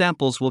 Most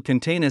samples will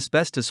contain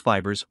asbestos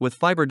fibers with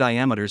fiber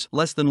diameters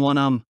less than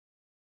 1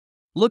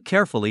 Look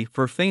carefully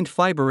for faint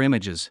fiber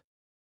images.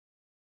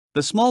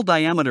 The small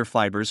diameter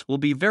fibers will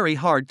be very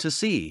hard to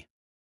see.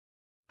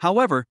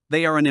 However,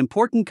 they are an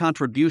important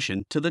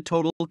contribution to the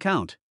total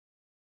count.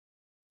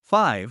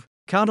 5.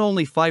 Count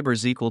only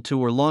fibers equal to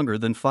or longer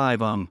than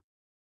 5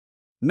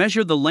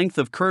 Measure the length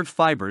of curved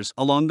fibers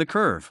along the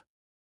curve.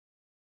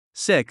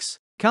 6.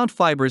 Count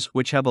fibers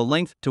which have a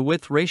length to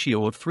width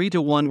ratio of 3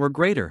 to 1 or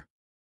greater.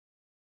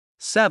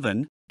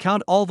 7.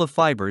 Count all the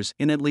fibers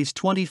in at least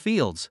 20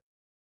 fields.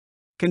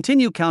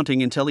 Continue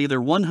counting until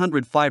either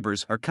 100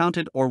 fibers are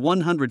counted or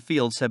 100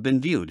 fields have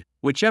been viewed,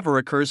 whichever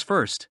occurs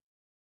first.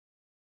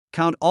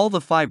 Count all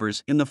the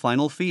fibers in the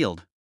final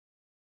field.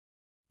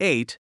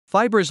 8.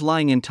 Fibers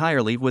lying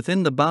entirely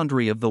within the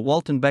boundary of the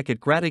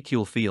Walton-Beckett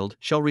graticule field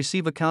shall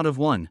receive a count of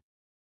 1.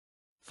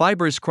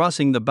 Fibers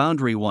crossing the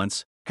boundary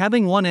once,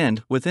 having one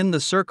end within the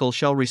circle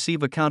shall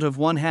receive a count of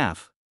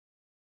 1/2.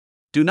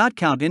 Do not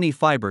count any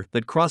fiber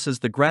that crosses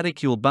the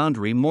graticule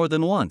boundary more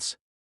than once.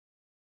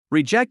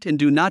 Reject and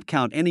do not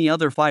count any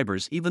other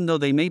fibers even though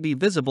they may be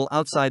visible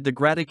outside the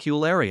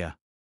graticule area.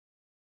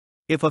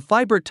 If a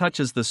fiber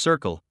touches the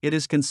circle, it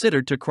is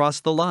considered to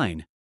cross the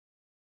line.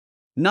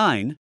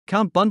 9.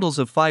 Count bundles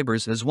of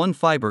fibers as one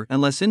fiber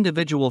unless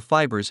individual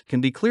fibers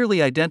can be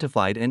clearly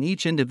identified and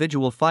each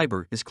individual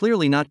fiber is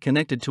clearly not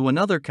connected to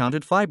another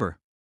counted fiber.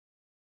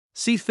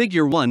 See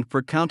Figure 1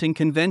 for counting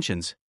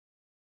conventions.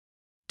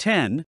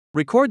 10.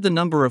 Record the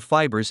number of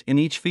fibers in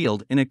each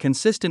field in a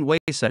consistent way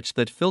such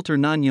that filter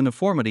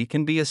non-uniformity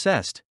can be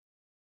assessed.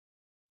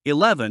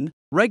 11.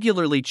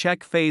 Regularly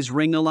check phase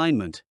ring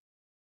alignment.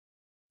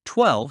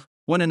 12.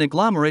 When an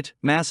agglomerate,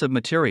 mass of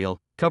material,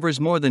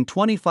 covers more than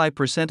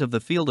 25% of the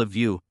field of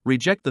view,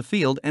 reject the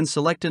field and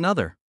select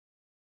another.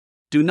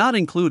 Do not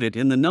include it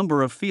in the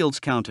number of fields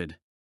counted.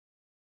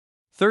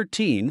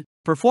 13.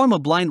 Perform a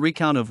blind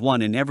recount of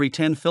 1 in every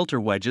 10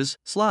 filter wedges,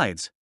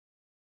 slides.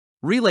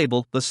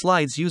 Relabel the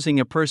slides using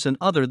a person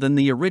other than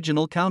the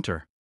original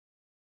counter.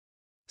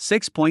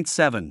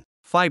 6.7.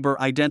 Fiber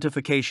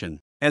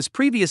identification. As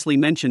previously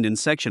mentioned in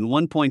Section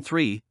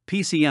 1.3,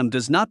 PCM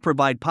does not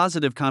provide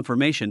positive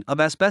confirmation of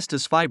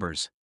asbestos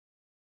fibers.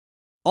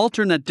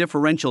 Alternate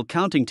differential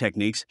counting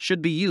techniques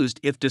should be used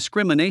if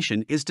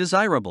discrimination is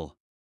desirable.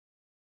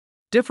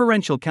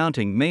 Differential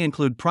counting may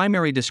include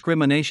primary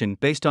discrimination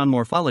based on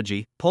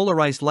morphology,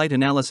 polarized light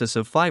analysis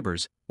of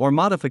fibers, or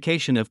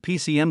modification of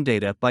PCM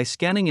data by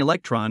scanning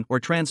electron or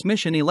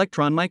transmission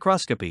electron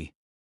microscopy.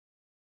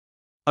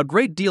 A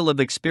great deal of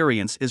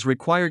experience is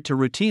required to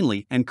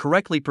routinely and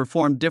correctly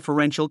perform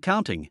differential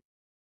counting.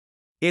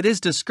 It is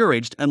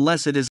discouraged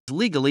unless it is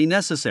legally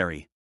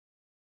necessary.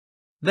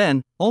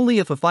 Then, only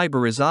if a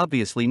fiber is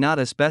obviously not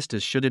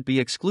asbestos should it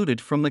be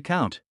excluded from the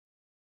count.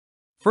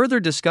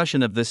 Further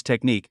discussion of this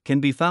technique can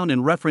be found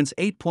in reference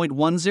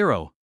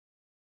 8.10.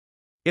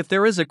 If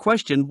there is a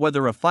question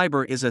whether a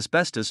fiber is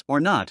asbestos or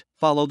not,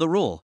 follow the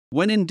rule.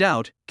 When in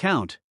doubt,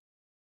 count.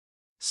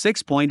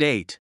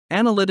 6.8.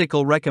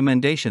 Analytical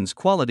Recommendations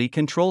Quality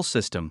Control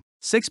System.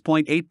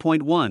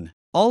 6.8.1.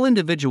 All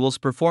individuals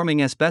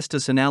performing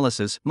asbestos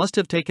analysis must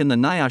have taken the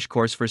NIOSH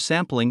course for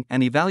sampling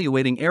and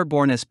evaluating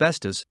airborne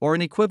asbestos or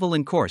an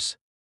equivalent course.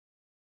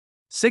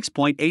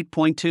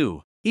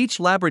 6.8.2.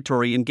 Each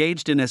laboratory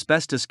engaged in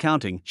asbestos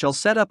counting shall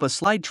set up a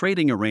slide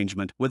trading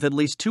arrangement with at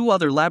least 2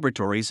 other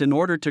laboratories in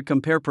order to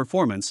compare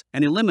performance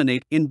and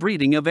eliminate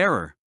inbreeding of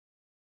error.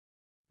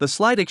 The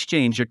slide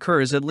exchange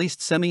occurs at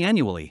least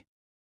semi-annually.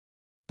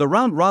 The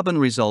round-robin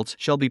results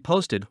shall be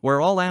posted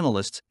where all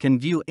analysts can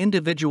view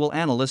individual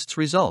analysts'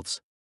 results.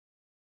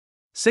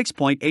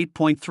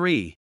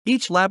 6.8.3.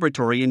 Each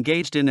laboratory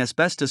engaged in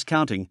asbestos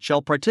counting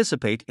shall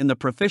participate in the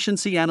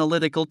Proficiency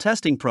Analytical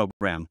Testing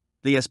Program,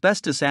 the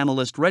Asbestos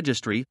Analyst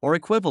Registry or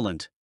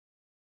equivalent.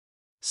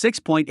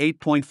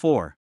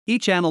 6.8.4.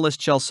 Each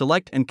analyst shall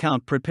select and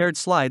count prepared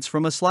slides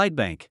from a slide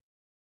bank.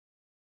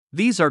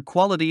 These are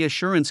quality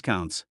assurance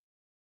counts.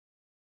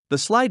 The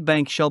slide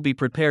bank shall be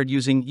prepared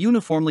using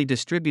uniformly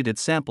distributed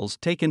samples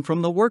taken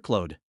from the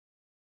workload.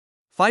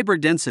 Fiber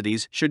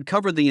densities should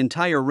cover the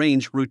entire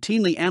range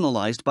routinely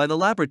analyzed by the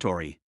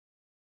laboratory.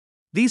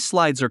 These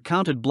slides are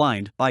counted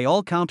blind by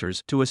all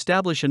counters to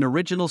establish an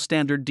original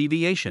standard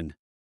deviation.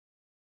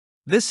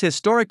 This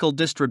historical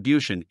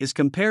distribution is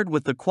compared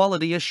with the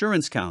quality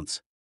assurance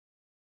counts.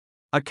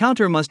 A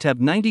counter must have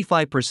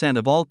 95%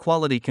 of all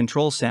quality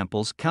control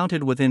samples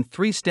counted within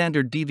 3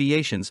 standard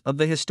deviations of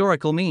the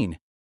historical mean.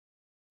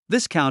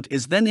 This count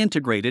is then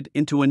integrated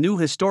into a new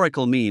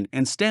historical mean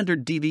and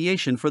standard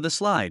deviation for the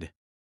slide.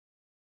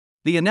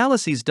 The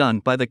analyses done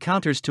by the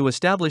counters to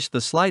establish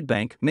the slide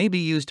bank may be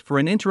used for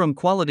an interim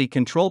quality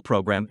control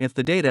program if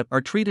the data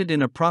are treated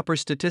in a proper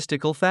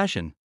statistical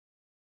fashion.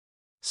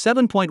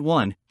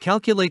 7.1.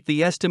 Calculate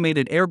the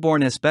estimated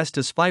airborne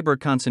asbestos fiber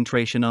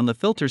concentration on the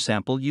filter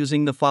sample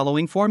using the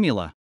following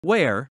formula,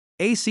 where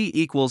AC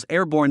equals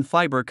airborne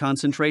fiber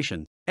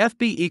concentration,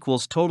 FB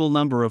equals total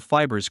number of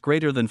fibers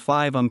greater than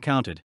 5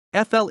 uncounted,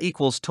 FL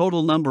equals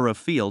total number of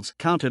fields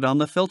counted on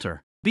the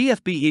filter,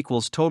 BFB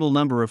equals total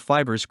number of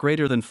fibers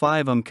greater than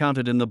 5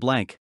 uncounted in the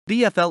blank,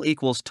 BFL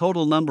equals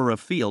total number of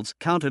fields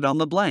counted on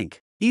the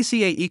blank,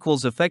 ECA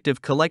equals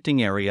effective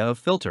collecting area of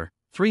filter,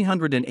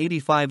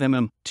 385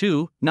 mm,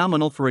 2,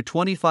 nominal for a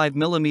 25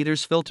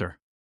 mm filter.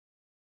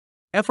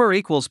 FR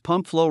equals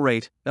pump flow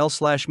rate,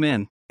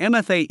 L/min,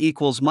 MFA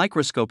equals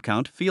microscope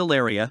count field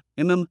area,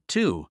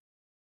 mm2.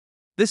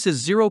 This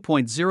is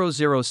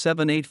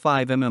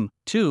 0.00785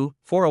 mm2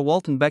 for a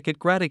Walton Beckett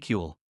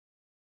graticule.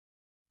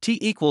 T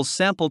equals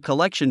sample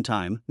collection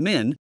time,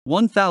 min,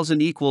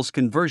 1000 equals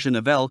conversion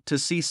of L to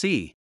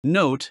cc.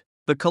 Note,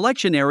 the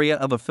collection area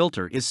of a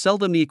filter is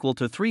seldom equal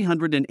to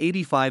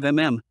 385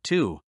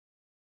 mm2.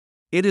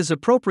 It is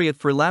appropriate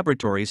for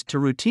laboratories to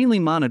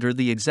routinely monitor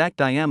the exact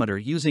diameter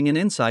using an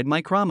inside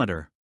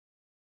micrometer.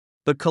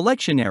 The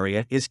collection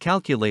area is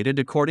calculated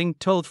according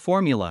to the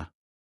formula.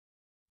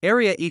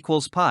 Area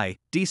equals pi,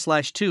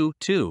 d/2,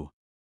 2.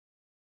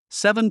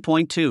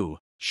 7.2.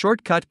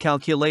 Shortcut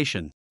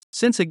calculation.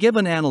 Since a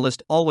given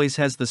analyst always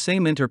has the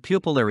same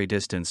interpupillary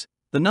distance,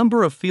 the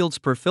number of fields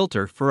per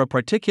filter for a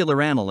particular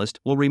analyst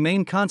will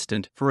remain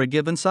constant for a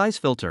given size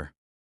filter.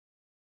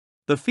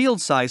 The field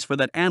size for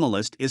that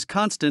analyst is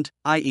constant,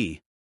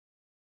 i.e.,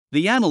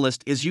 the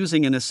analyst is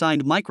using an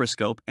assigned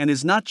microscope and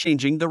is not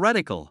changing the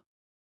reticle.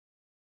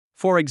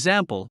 For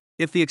example,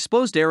 if the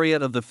exposed area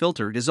of the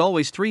filter is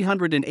always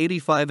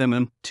 385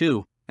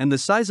 mm2, and the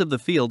size of the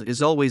field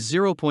is always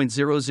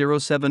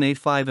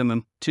 0.00785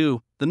 mm.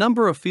 2. The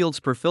number of fields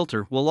per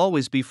filter will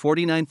always be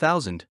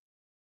 49,000.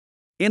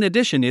 In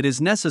addition, it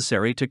is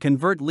necessary to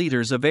convert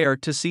liters of air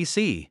to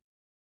cc.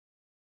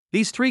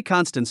 These three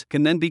constants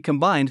can then be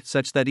combined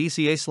such that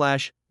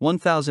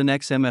ECA/1000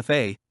 x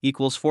MFA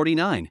equals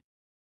 49.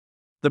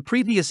 The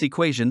previous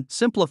equation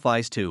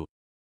simplifies to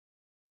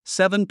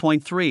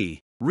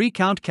 7.3.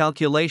 Recount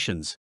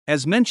calculations.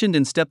 As mentioned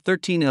in Step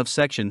 13 of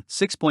Section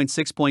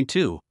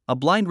 6.6.2, a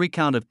blind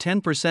recount of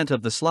 10%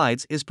 of the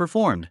slides is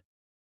performed.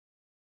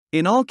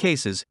 In all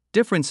cases,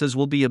 differences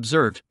will be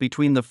observed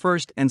between the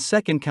first and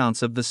second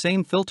counts of the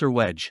same filter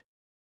wedge.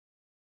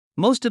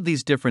 Most of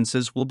these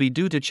differences will be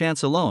due to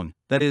chance alone,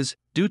 that is,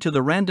 due to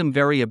the random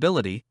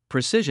variability,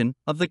 precision,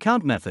 of the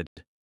count method.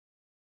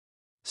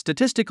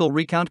 Statistical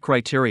recount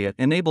criteria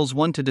enables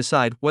one to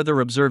decide whether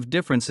observed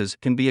differences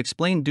can be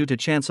explained due to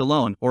chance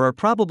alone or are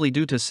probably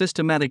due to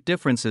systematic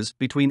differences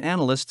between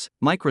analysts,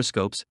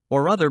 microscopes,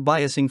 or other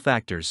biasing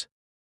factors.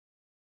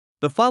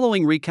 The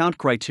following recount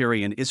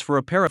criterion is for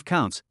a pair of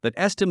counts that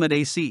estimate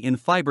AC in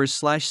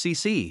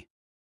fibers/cc.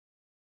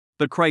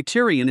 The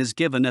criterion is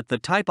given at the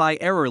type I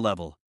error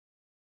level.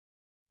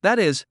 That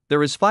is,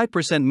 there is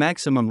 5%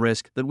 maximum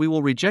risk that we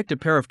will reject a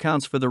pair of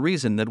counts for the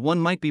reason that one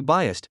might be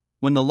biased,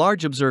 when the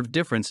large observed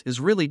difference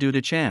is really due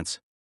to chance.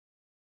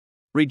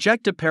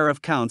 Reject a pair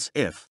of counts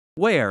if,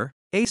 where,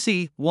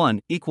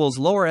 AC1 equals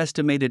lower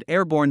estimated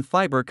airborne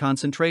fiber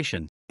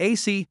concentration,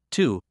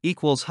 AC2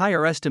 equals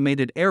higher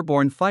estimated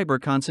airborne fiber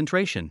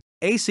concentration,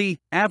 AC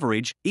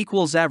average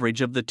equals average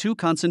of the two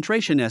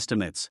concentration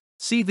estimates,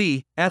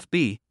 CV,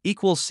 FB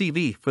equals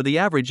CV for the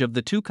average of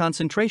the two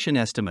concentration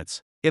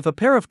estimates. If a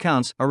pair of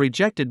counts are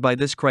rejected by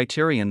this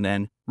criterion,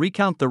 then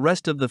recount the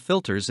rest of the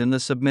filters in the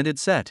submitted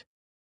set.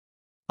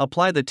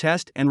 Apply the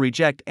test and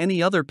reject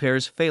any other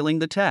pairs failing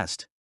the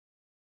test.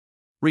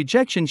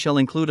 Rejection shall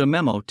include a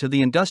memo to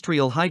the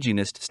industrial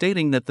hygienist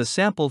stating that the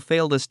sample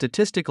failed a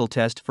statistical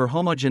test for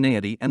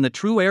homogeneity and the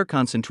true air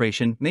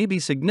concentration may be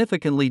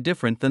significantly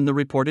different than the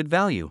reported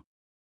value.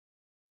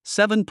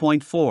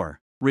 7.4.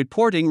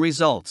 Reporting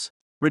results.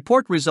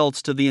 Report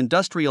results to the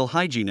industrial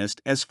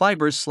hygienist as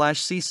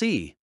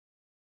fibers/cc.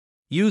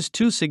 Use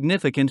two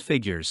significant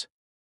figures.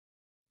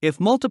 If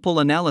multiple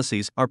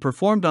analyses are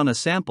performed on a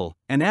sample,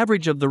 an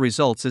average of the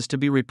results is to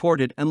be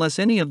reported unless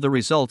any of the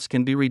results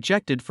can be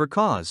rejected for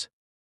cause.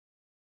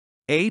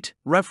 8.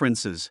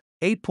 References.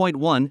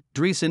 8.1.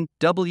 Dreesen,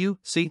 W.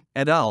 C.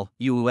 et al.,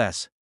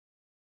 U.S.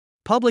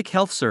 Public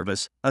Health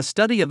Service, A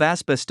Study of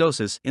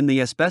Asbestosis in the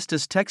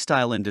Asbestos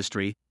Textile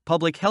Industry,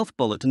 Public Health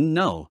Bulletin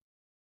No.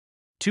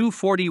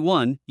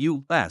 241,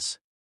 U.S.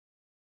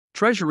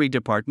 Treasury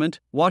Department,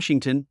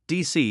 Washington,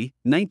 D.C.,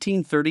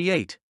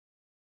 1938.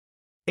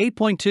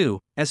 8.2.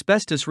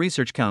 Asbestos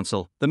Research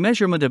Council, The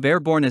Measurement of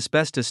Airborne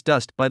Asbestos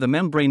Dust by the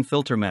Membrane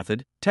Filter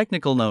Method.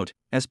 Technical Note,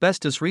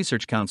 Asbestos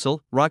Research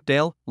Council,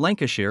 Rochdale,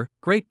 Lancashire,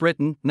 Great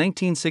Britain,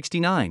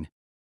 1969.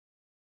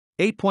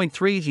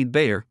 8.3. Heed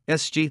Bayer,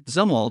 S.G.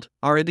 Zumwalt,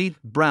 R.D.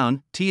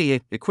 Brown,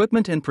 T.A.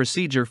 Equipment and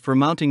Procedure for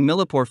Mounting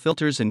Millipore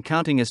Filters and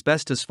Counting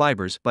Asbestos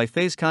Fibers by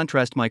Phase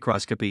Contrast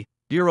Microscopy,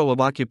 Bureau of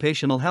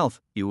Occupational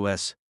Health,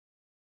 U.S.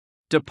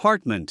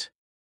 Department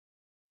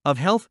of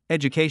Health,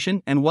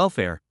 Education, and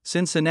Welfare,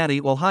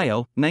 Cincinnati,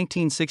 Ohio,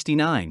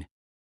 1969.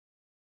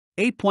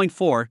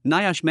 8.4.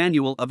 NIOSH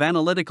Manual of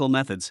Analytical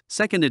Methods,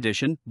 2nd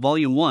edition,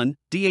 Volume 1,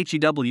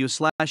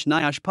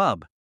 DHEW/NIOSH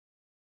Pub.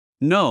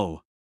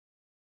 No.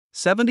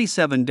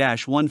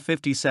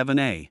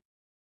 77-157A.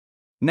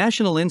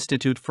 National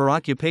Institute for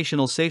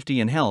Occupational Safety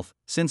and Health,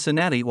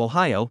 Cincinnati,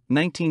 Ohio,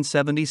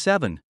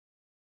 1977.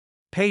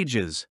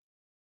 Pages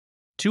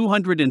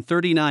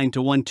 239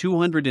 to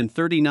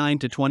 239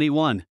 to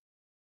 21.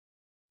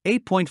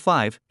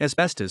 8.5.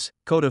 Asbestos,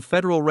 Code of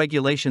Federal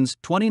Regulations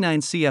 29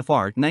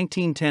 CFR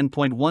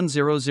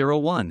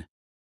 1910.1001.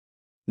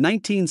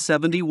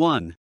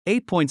 1971.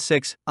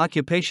 8.6.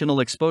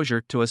 Occupational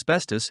exposure to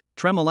asbestos,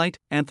 tremolite,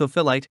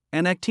 anthophyllite,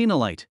 and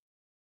actinolite.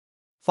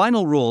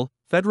 Final Rule,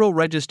 Federal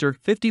Register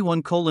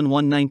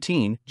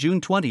 51:119,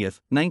 June 20,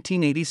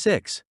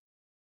 1986.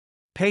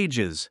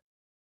 Pages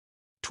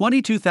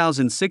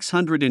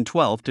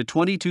 22,612 to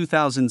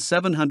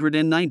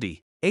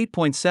 22,790.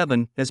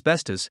 8.7.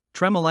 Asbestos,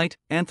 tremolite,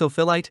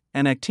 anthophyllite,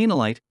 and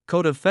actinolite,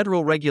 Code of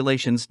Federal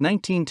Regulations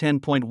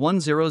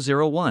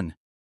 1910.1001.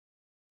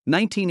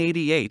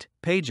 1988,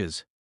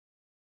 pages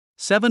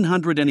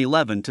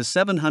 711 to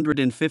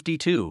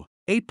 752.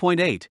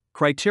 8.8.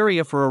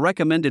 Criteria for a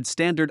recommended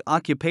standard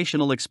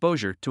occupational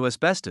exposure to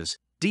asbestos,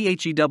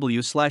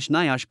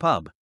 DHEW/NIOSH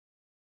Pub.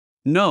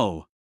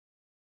 No.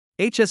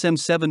 HSM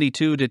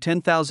 72 to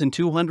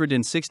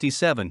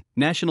 10267,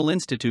 National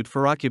Institute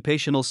for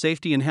Occupational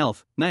Safety and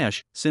Health,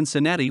 NIOSH,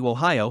 Cincinnati,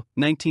 Ohio,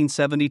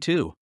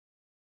 1972.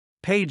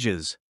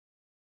 Pages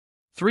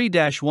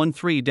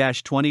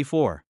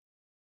 3-13-24.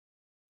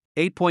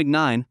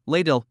 8.9.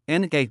 Ladle,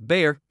 N.A.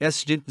 Bayer,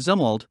 S.G.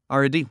 Zumwalt,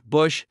 R.D.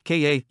 Bush,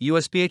 K.A.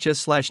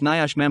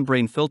 USPHS/NIOSH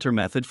Membrane Filter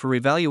Method for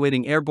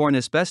Evaluating Airborne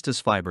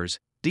Asbestos Fibers,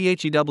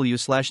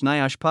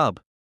 DHEW/NIOSH Pub.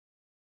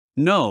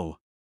 No.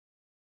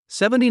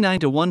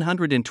 79 to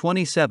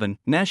 127,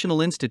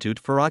 National Institute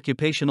for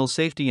Occupational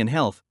Safety and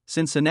Health,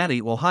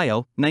 Cincinnati,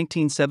 Ohio,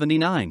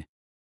 1979.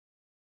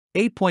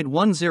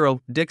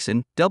 8.10,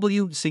 Dixon,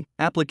 W.C.,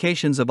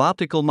 Applications of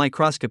Optical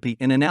Microscopy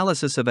in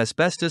Analysis of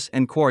Asbestos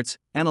and Quartz,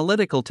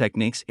 Analytical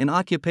Techniques in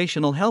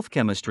Occupational Health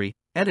Chemistry,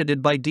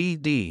 edited by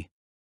D.D.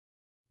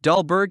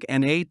 Dahlberg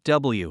and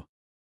A.W.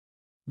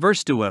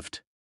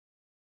 Verstueft.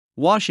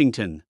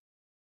 Washington.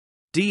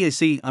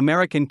 DAC,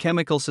 American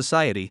Chemical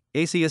Society,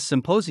 ACS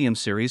Symposium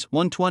Series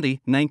 120,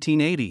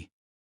 1980.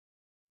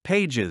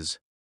 Pages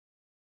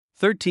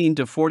 13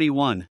 to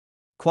 41.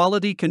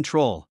 Quality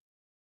Control.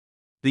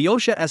 The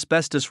OSHA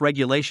asbestos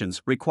regulations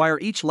require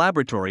each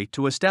laboratory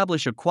to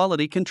establish a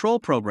quality control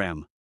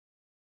program.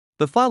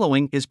 The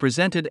following is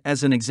presented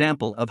as an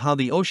example of how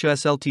the OSHA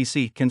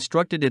SLTC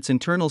constructed its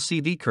internal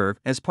CV curve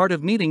as part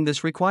of meeting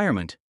this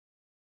requirement.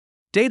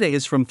 Data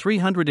is from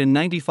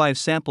 395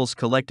 samples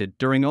collected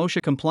during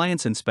OSHA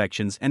compliance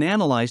inspections and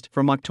analyzed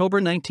from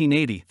October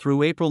 1980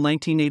 through April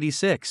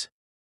 1986.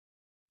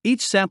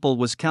 Each sample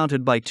was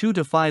counted by 2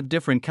 to 5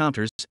 different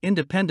counters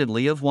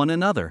independently of one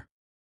another.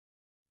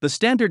 The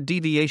standard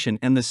deviation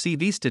and the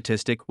CV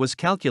statistic was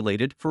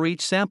calculated for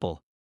each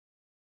sample.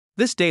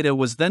 This data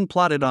was then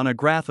plotted on a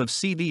graph of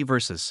CV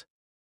versus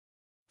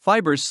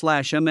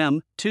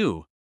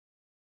fibers/mm2.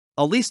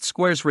 A least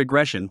squares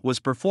regression was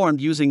performed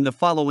using the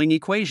following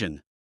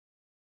equation.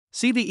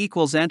 CV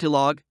equals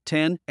antilog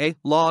 10 a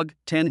log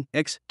 10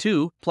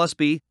 x2 plus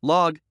b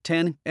log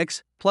 10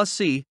 x plus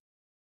c,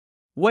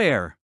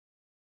 where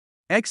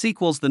x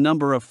equals the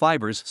number of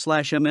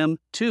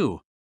fibers/mm2.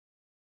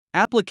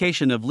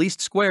 Application of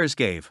least squares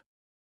gave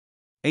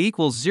a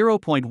equals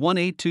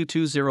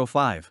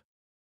 0.182205,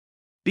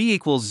 b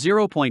equals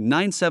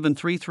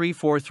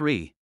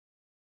 0.973343,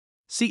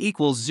 c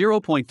equals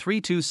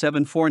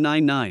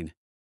 0.327499.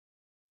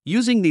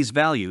 Using these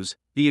values,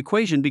 the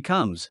equation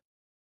becomes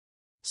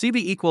CV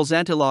equals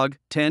antilog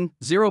 10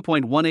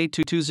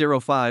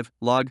 0.182205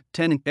 log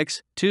 10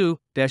 x 2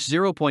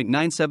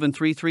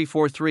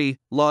 0.973343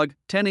 log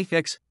 10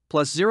 x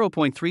plus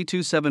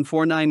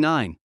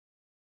 0.327499.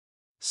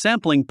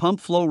 Sampling pump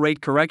flow rate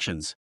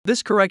corrections.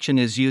 This correction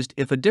is used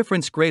if a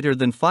difference greater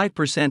than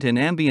 5% in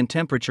ambient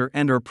temperature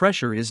and/or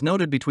pressure is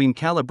noted between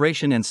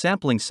calibration and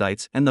sampling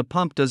sites and the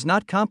pump does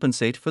not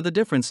compensate for the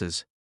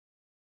differences.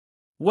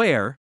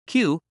 Where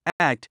Q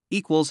act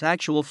equals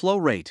actual flow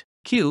rate,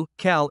 Q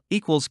cal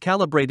equals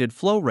calibrated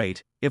flow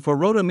rate. If a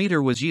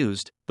rotometer was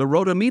used, the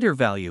rotometer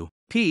value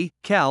P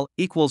cal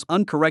equals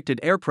uncorrected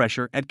air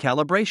pressure at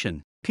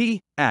calibration.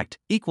 P act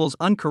equals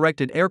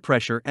uncorrected air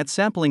pressure at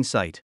sampling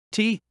site.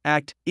 T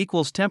act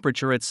equals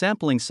temperature at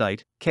sampling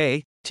site.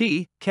 K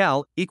T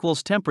cal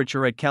equals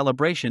temperature at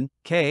calibration.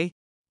 K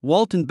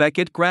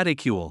Walton-Beckett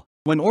graticule.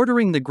 When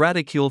ordering the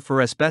graticule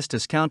for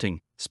asbestos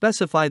counting,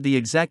 specify the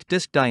exact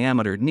disc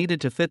diameter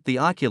needed to fit the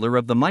ocular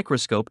of the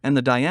microscope and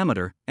the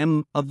diameter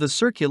m of the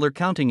circular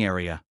counting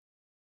area.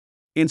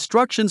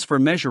 Instructions for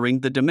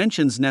measuring the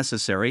dimensions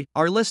necessary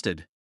are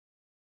listed.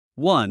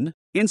 1.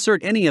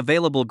 Insert any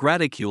available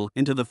graticule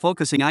into the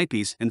focusing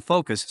eyepiece and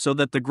focus so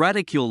that the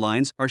graticule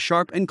lines are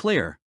sharp and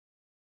clear.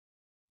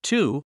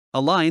 2.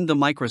 Align the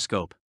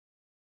microscope.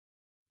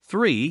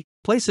 3.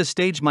 Place a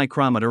stage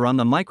micrometer on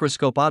the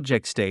microscope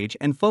object stage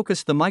and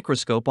focus the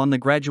microscope on the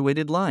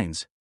graduated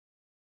lines.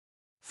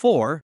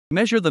 4.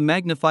 Measure the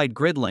magnified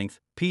grid length,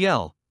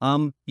 PL,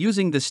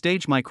 using the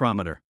stage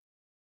micrometer.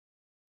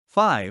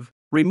 5.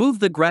 Remove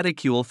the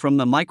graticule from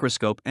the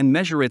microscope and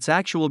measure its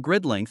actual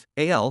grid length,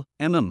 AL,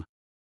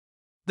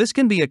 This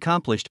can be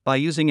accomplished by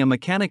using a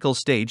mechanical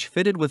stage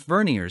fitted with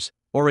verniers,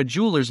 or a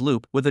jeweler's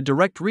loop with a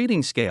direct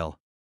reading scale.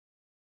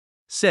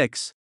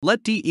 6.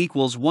 Let D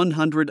equals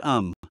 100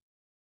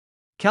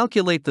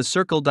 Calculate the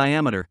circle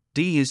diameter,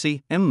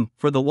 DUC,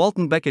 for the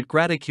Walton-Beckett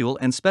graticule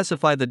and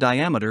specify the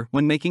diameter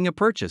when making a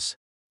purchase.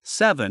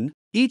 7.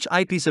 Each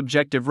eyepiece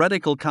objective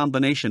reticle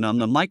combination on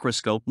the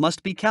microscope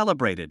must be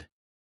calibrated.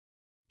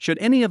 Should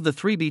any of the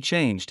three be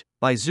changed,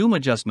 by zoom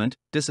adjustment,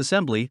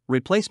 disassembly,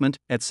 replacement,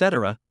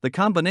 etc., the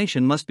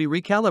combination must be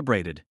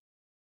recalibrated.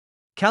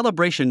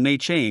 Calibration may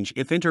change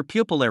if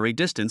interpupillary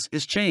distance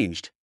is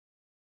changed.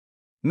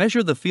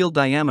 Measure the field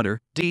diameter,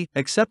 D,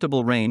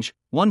 acceptable range,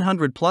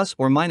 100 plus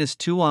or minus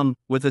 2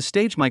 with a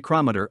stage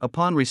micrometer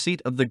upon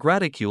receipt of the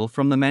graticule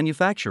from the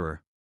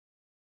manufacturer.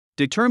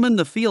 Determine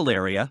the field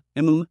area,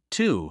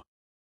 2.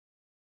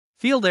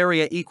 Field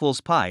area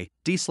equals pi,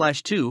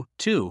 D/2,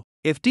 2.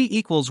 If D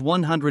equals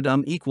 100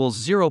 equals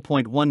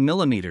 0.1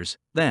 millimeters,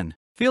 then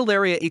field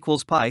area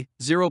equals pi,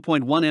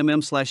 0.1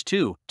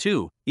 mm/2,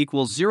 2,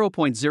 equals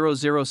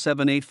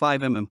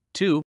 0.00785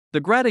 2.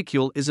 The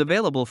graticule is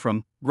available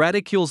from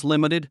Graticules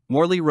Limited,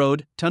 Morley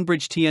Road,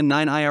 Tunbridge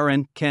TN9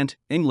 IRN, Kent,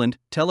 England,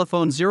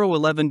 telephone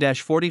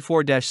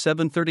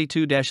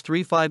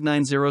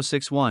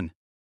 011-44-732-359061.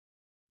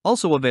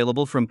 Also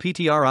available from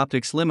PTR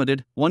Optics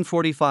Limited,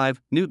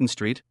 145, Newton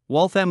Street,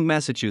 Waltham,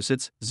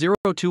 Massachusetts,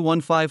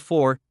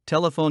 02154,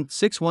 telephone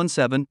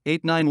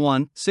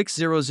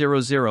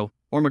 617-891-6000,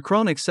 or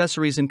Macron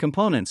Accessories and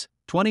Components,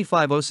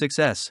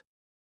 2506S.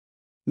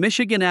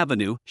 Michigan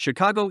Avenue,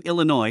 Chicago,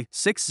 Illinois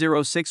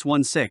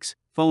 60616,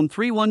 phone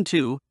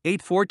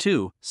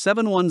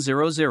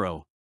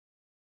 312-842-7100.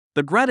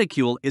 The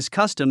graticule is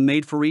custom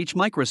made for each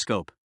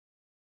microscope.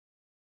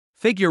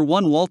 Figure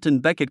 1 Walton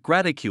Beckett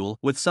graticule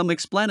with some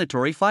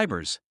explanatory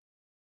fibers.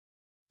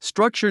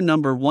 Structure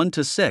number 1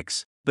 to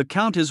 6, the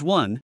count is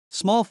 1,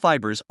 small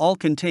fibers all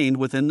contained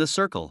within the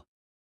circle.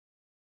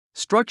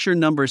 Structure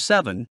number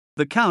 7,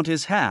 the count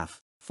is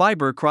half,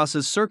 fiber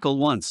crosses circle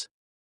once.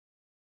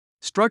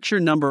 Structure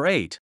number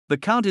 8, the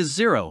count is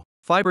 0,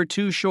 fiber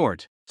 2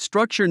 short.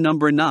 Structure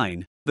number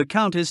 9, the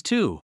count is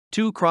 2,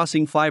 2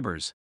 crossing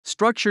fibers.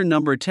 Structure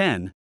number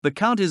 10, the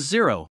count is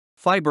 0,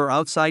 fiber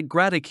outside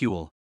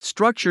graticule.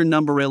 Structure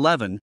number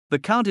 11, the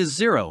count is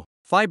 0,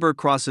 fiber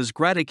crosses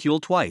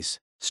graticule twice.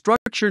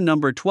 Structure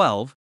number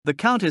 12, the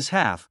count is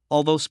half,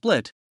 although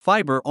split,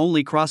 fiber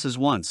only crosses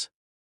once.